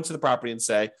to go into the property and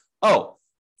say, oh,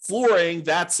 flooring,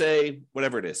 that's a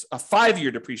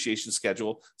 5-year depreciation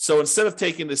schedule. So instead of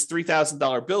taking this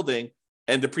 $3,000 building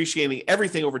and depreciating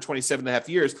everything over 27 and a half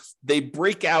years, they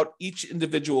break out each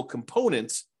individual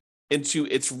component into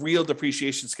its real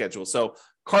depreciation schedule. So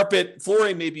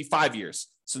flooring may be 5 years.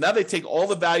 So now they take all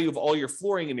the value of all your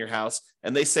flooring in your house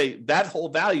and they say that whole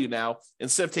value now,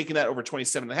 instead of taking that over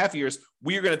 27 and a half years,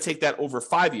 we are going to take that over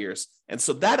 5 years. And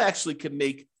so that actually can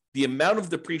make the amount of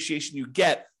depreciation you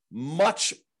get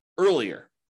much earlier.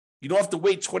 You don't have to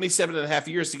wait 27 and a half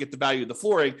years to get the value of the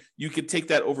flooring. You can take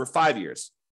that over 5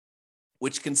 years,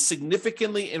 which can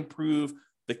significantly improve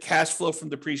the cash flow from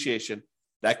depreciation,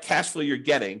 that cash flow you're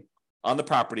getting on the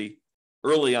property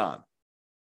early on.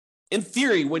 In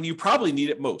theory, when you probably need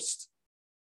it most.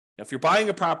 Now, if you're buying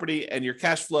a property and your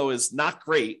cash flow is not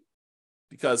great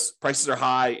because prices are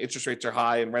high, interest rates are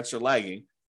high, and rents are lagging,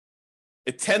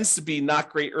 it tends to be not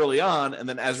great early on. And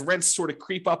then as rents sort of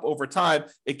creep up over time,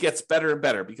 it gets better and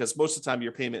better because most of the time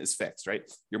your payment is fixed, right?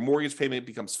 Your mortgage payment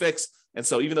becomes fixed. And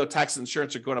so even though tax and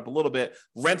insurance are going up a little bit,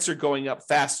 rents are going up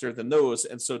faster than those.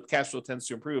 And so cash flow tends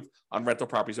to improve on rental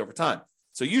properties over time.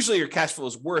 So usually your cash flow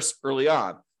is worse early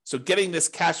on. So getting this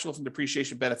cash flow from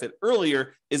depreciation benefit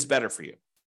earlier is better for you.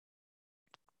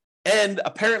 And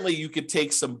apparently you could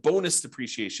take some bonus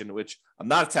depreciation, which I'm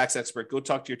not a tax expert. Go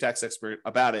talk to your tax expert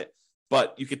about it.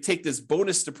 But you could take this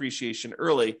bonus depreciation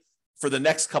early for the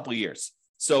next couple of years.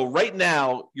 So right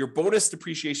now, your bonus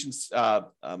depreciation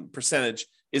percentage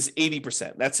is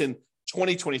 80%. That's in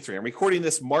 2023. I'm recording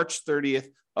this March 30th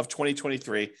of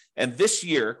 2023. And this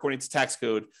year, according to tax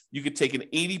code, you could take an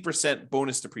 80%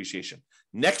 bonus depreciation.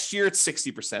 Next year, it's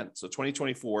 60%. So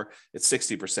 2024, it's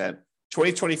 60%.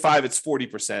 2025, it's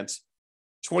 40%.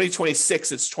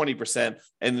 2026, it's 20%.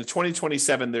 And in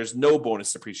 2027, there's no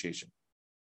bonus depreciation.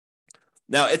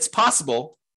 Now, it's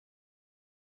possible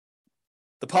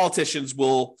the politicians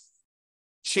will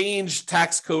change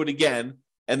tax code again,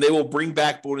 and they will bring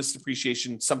back bonus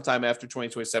depreciation sometime after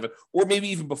 2027, or maybe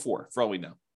even before, for all we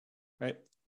know, right?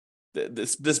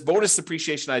 This bonus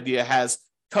depreciation idea has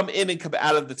come in and come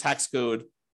out of the tax code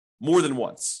more than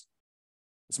once.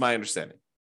 It's my understanding.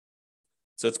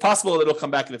 So it's possible that it'll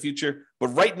come back in the future, but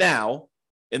right now,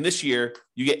 in this year,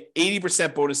 you get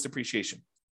 80% bonus depreciation.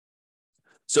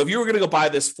 So if you were going to go buy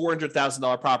this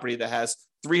 $400,000 property that has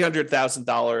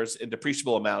 $300,000 in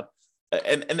depreciable amount,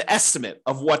 an estimate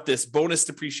of what this bonus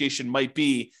depreciation might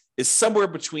be is somewhere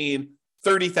between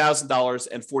 $30,000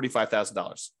 and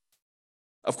 $45,000.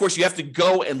 Of course, you have to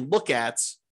go and look at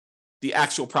the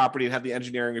actual property and have the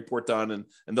engineering report done,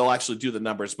 and they'll actually do the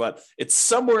numbers. But it's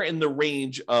somewhere in the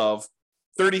range of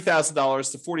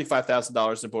 $30,000 to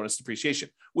 $45,000 in bonus depreciation,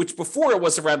 which before it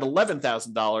was around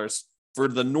 $11,000 for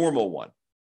the normal one.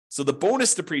 So the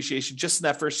bonus depreciation just in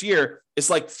that first year is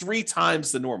like 3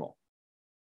 times the normal.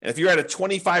 And if you're at a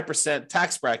 25%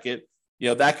 tax bracket,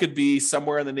 that could be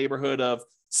somewhere in the neighborhood of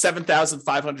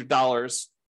 $7,500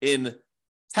 in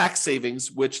tax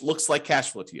savings, which looks like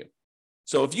cash flow to you.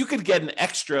 So if you could get an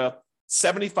extra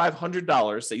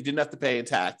 $7,500 that you didn't have to pay in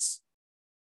tax,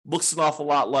 looks an awful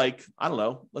lot like, I don't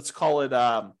know, let's call it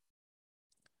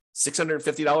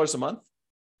 $650 a month.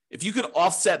 If you could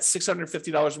offset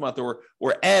 $650 a month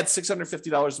or add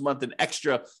 $650 a month in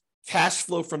extra cash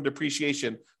flow from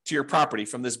depreciation to your property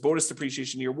from this bonus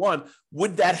depreciation year one,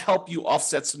 would that help you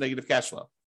offset some negative cash flow?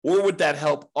 Or would that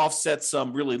help offset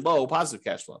some really low positive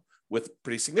cash flow with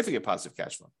pretty significant positive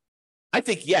cash flow? I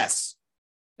think yes.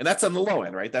 And that's on the low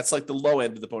end, right? That's like the low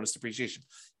end of the bonus depreciation.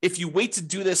 If you wait to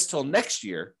do this till next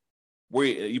year, where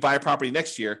you buy a property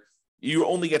next year, you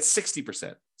only get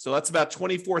 60%. So that's about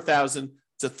 $24,000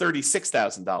 to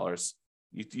 $36,000.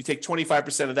 You take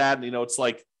 25% of that, and it's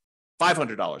like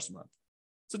 $500 a month.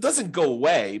 So it doesn't go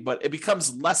away, but it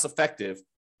becomes less effective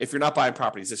if you're not buying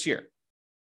properties this year.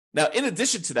 Now, in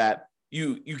addition to that,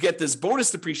 you get this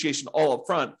bonus depreciation all up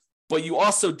front, but you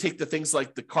also take the things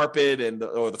like the carpet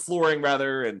or the flooring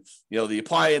rather, and the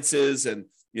appliances and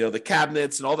the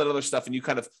cabinets and all that other stuff, and you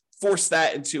kind of force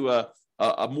that into a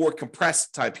more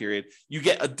compressed time period. You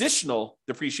get additional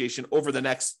depreciation over the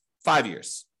next 5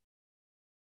 years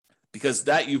because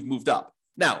that you've moved up.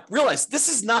 Now, realize this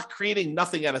is not creating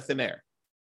nothing out of thin air.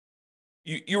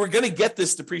 You were going to get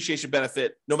this depreciation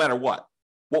benefit no matter what.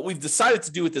 What we've decided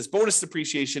to do with this bonus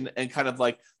depreciation and kind of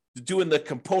like doing the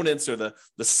components or the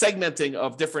segmenting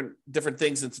of different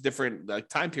things into different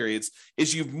time periods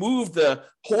is you've moved the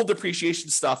whole depreciation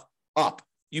stuff up.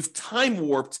 You've time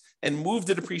warped and moved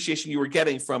the depreciation you were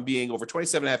getting from being over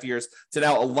 27 and a half years to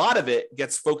now a lot of it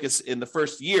gets focused in the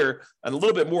first year and a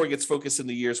little bit more gets focused in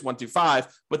the years 1 through 5.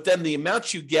 But then the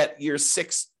amount you get years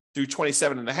 6 through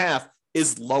 27 and a half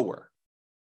is lower.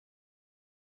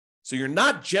 So you're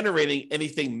not generating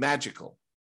anything magical.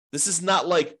 This is not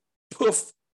like,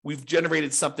 poof, we've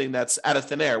generated something that's out of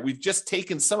thin air. We've just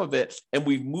taken some of it and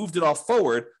we've moved it all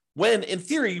forward when, in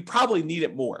theory, you probably need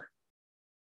it more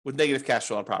with negative cash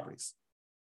flow on properties.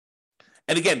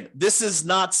 And again, this is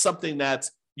not something that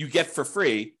you get for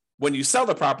free. When you sell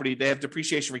the property, they have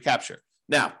depreciation recapture.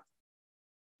 Now,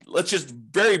 let's just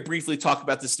very briefly talk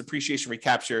about this depreciation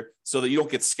recapture so that you don't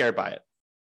get scared by it.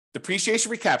 Depreciation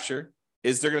recapture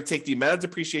is they're going to take the amount of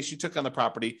depreciation you took on the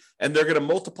property and they're going to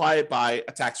multiply it by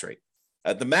a tax rate.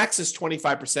 The max is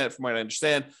 25% from what I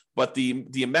understand, but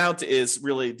the amount is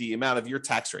really the amount of your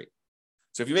tax rate.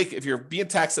 So if you're being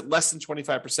taxed at less than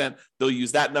 25%, they'll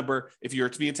use that number. If you're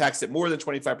being taxed at more than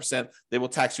 25%, they will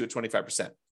tax you at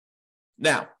 25%.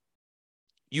 Now,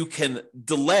 you can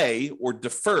delay or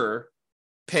defer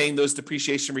paying those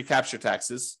depreciation recapture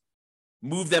taxes,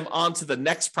 move them onto the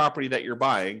next property that you're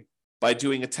buying by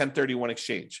doing a 1031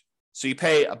 exchange. So you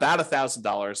pay about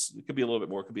 $1,000. It could be a little bit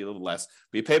more, it could be a little less,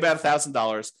 but you pay about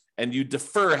 $1,000 and you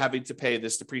defer having to pay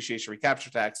this depreciation recapture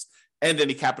tax and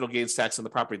any capital gains tax on the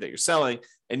property that you're selling,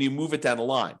 and you move it down the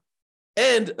line.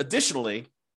 And additionally,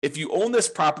 if you own this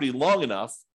property long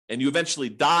enough and you eventually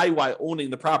die while owning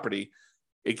the property,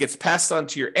 it gets passed on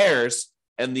to your heirs,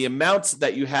 and the amounts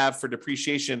that you have for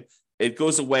depreciation, it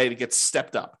goes away and it gets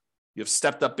stepped up. You have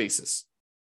stepped up basis.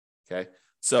 Okay.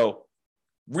 So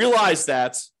realize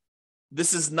that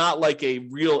this is not like a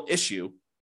real issue.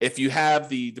 If you have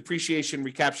the depreciation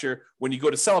recapture, when you go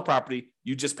to sell a property,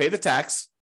 you just pay the tax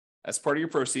as part of your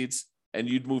proceeds and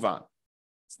you'd move on.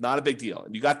 It's not a big deal.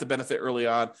 And you got the benefit early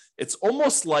on. It's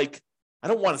almost like, I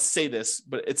don't want to say this,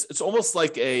 but it's almost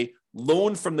like a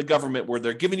loan from the government where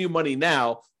they're giving you money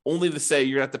now only to say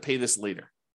you're going to have to pay this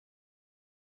later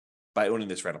by owning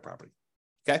this rental property.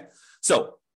 Okay.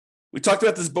 So we talked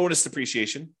about this bonus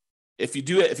depreciation. If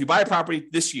you buy a property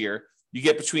this year, you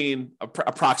get between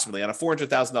approximately on a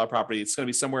 $400,000 property, it's going to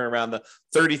be somewhere around the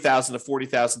 $30,000 to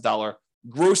 $40,000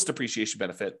 gross depreciation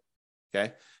benefit.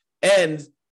 Okay. And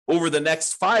over the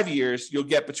next 5 years, you'll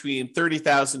get between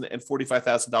 $30,000 and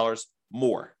 $45,000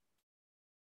 more.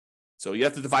 So you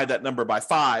have to divide that number by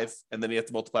 5, and then you have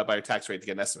to multiply by your tax rate to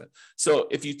get an estimate. So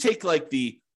if you take like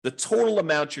the total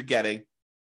amount you're getting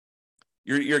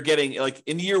like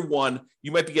in year one,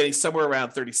 you might be getting somewhere around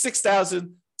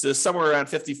 $36,000 to somewhere around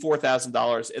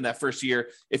 $54,000 in that first year.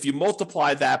 If you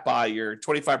multiply that by your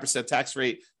 25% tax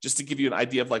rate, just to give you an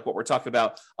idea of like what we're talking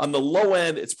about, on the low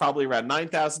end, it's probably around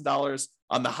 $9,000.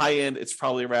 On the high end, it's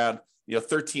probably around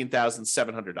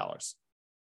 $13,700.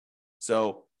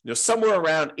 So somewhere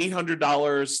around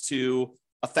 $800 to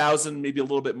 $1,000, maybe a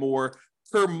little bit more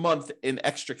per month in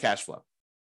extra cash flow.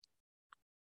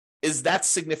 Is that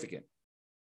significant?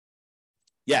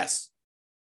 Yes,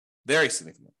 very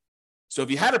significant. So if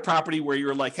you had a property where you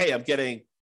were like, hey, I'm getting,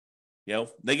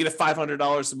 negative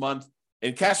 $500 a month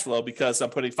in cash flow because I'm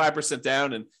putting 5%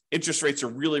 down and interest rates are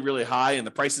really, really high and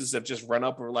the prices have just run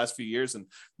up over the last few years and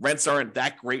rents aren't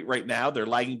that great right now. They're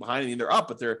lagging behind. I mean, they're up,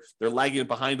 but they're lagging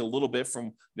behind a little bit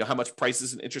from how much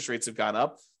prices and interest rates have gone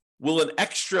up. Will an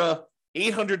extra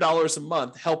 $800 a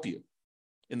month help you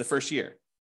in the first year?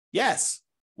 Yes.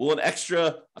 Will an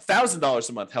extra $1,000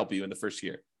 a month help you in the first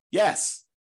year? Yes.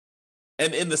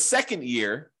 And in the second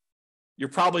year, you're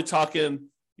probably talking,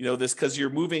 this because you're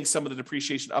moving some of the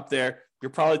depreciation up there.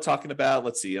 You're probably talking about,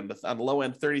 let's see, on the low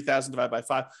end, 30,000 divided by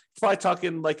 5. You're probably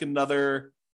talking like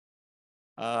another,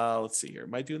 let's see here.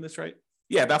 Am I doing this right?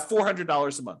 Yeah, about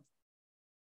 $400 a month.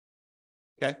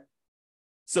 Okay.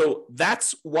 So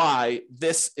that's why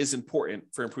this is important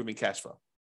for improving cash flow.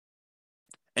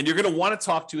 And you're going to want to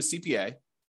talk to a CPA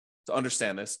to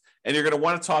understand this. And you're going to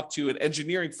want to talk to an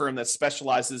engineering firm that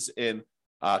specializes in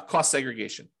cost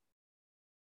segregation.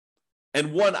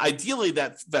 And one ideally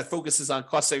that focuses on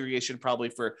cost segregation probably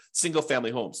for single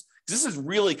family homes. This is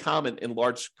really common in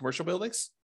large commercial buildings,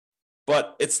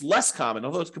 but it's less common,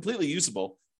 although it's completely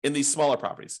usable, in these smaller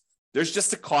properties. There's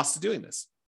just a cost to doing this.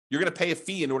 You're going to pay a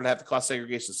fee in order to have the cost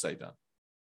segregation study done.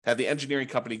 Have the engineering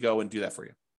company go and do that for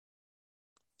you.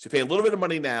 So you pay a little bit of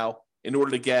money now in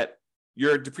order to get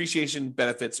your depreciation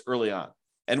benefits early on.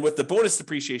 And with the bonus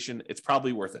depreciation, it's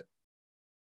probably worth it.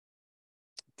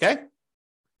 Okay?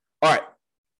 All right.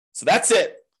 So that's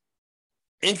it.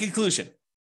 In conclusion,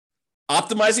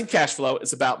 optimizing cash flow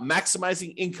is about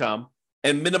maximizing income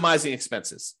and minimizing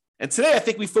expenses. And today, I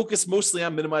think we focus mostly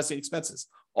on minimizing expenses,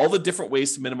 all the different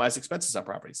ways to minimize expenses on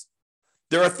properties.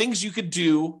 There are things you could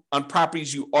do on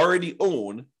properties you already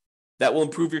own that will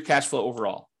improve your cash flow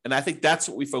overall. And I think that's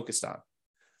what we focused on.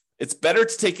 It's better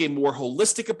to take a more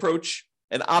holistic approach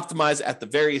and optimize at the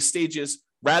various stages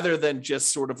rather than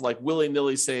just sort of like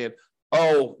willy-nilly saying,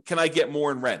 oh, can I get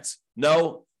more in rent?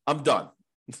 No, I'm done.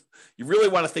 You really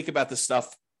want to think about this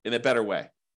stuff in a better way,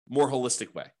 more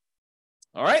holistic way.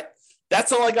 All right.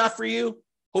 That's all I got for you.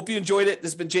 Hope you enjoyed it.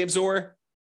 This has been James Orr.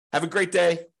 Have a great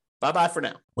day. Bye-bye for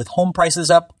now. With home prices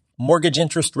up, mortgage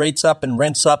interest rates up, and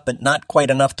rents up, but not quite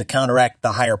enough to counteract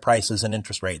the higher prices and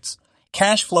interest rates,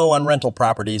 cash flow on rental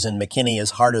properties in McKinney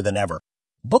is harder than ever.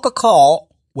 Book a call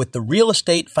with the Real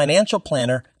Estate Financial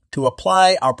Planner to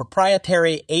apply our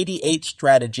proprietary 88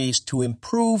 strategies to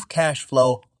improve cash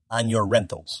flow on your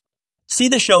rentals. See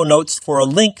the show notes for a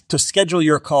link to schedule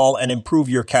your call and improve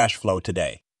your cash flow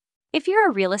today. If you're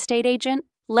a real estate agent,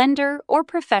 lender, or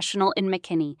professional in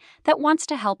McKinney that wants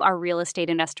to help our real estate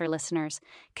investor listeners,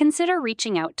 consider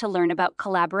reaching out to learn about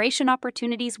collaboration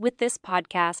opportunities with this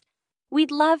podcast. We'd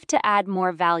love to add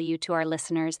more value to our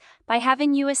listeners by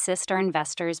having you assist our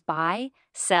investors buy,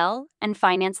 sell, and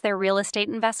finance their real estate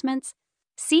investments.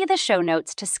 See the show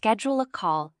notes to schedule a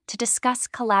call to discuss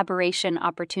collaboration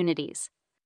opportunities.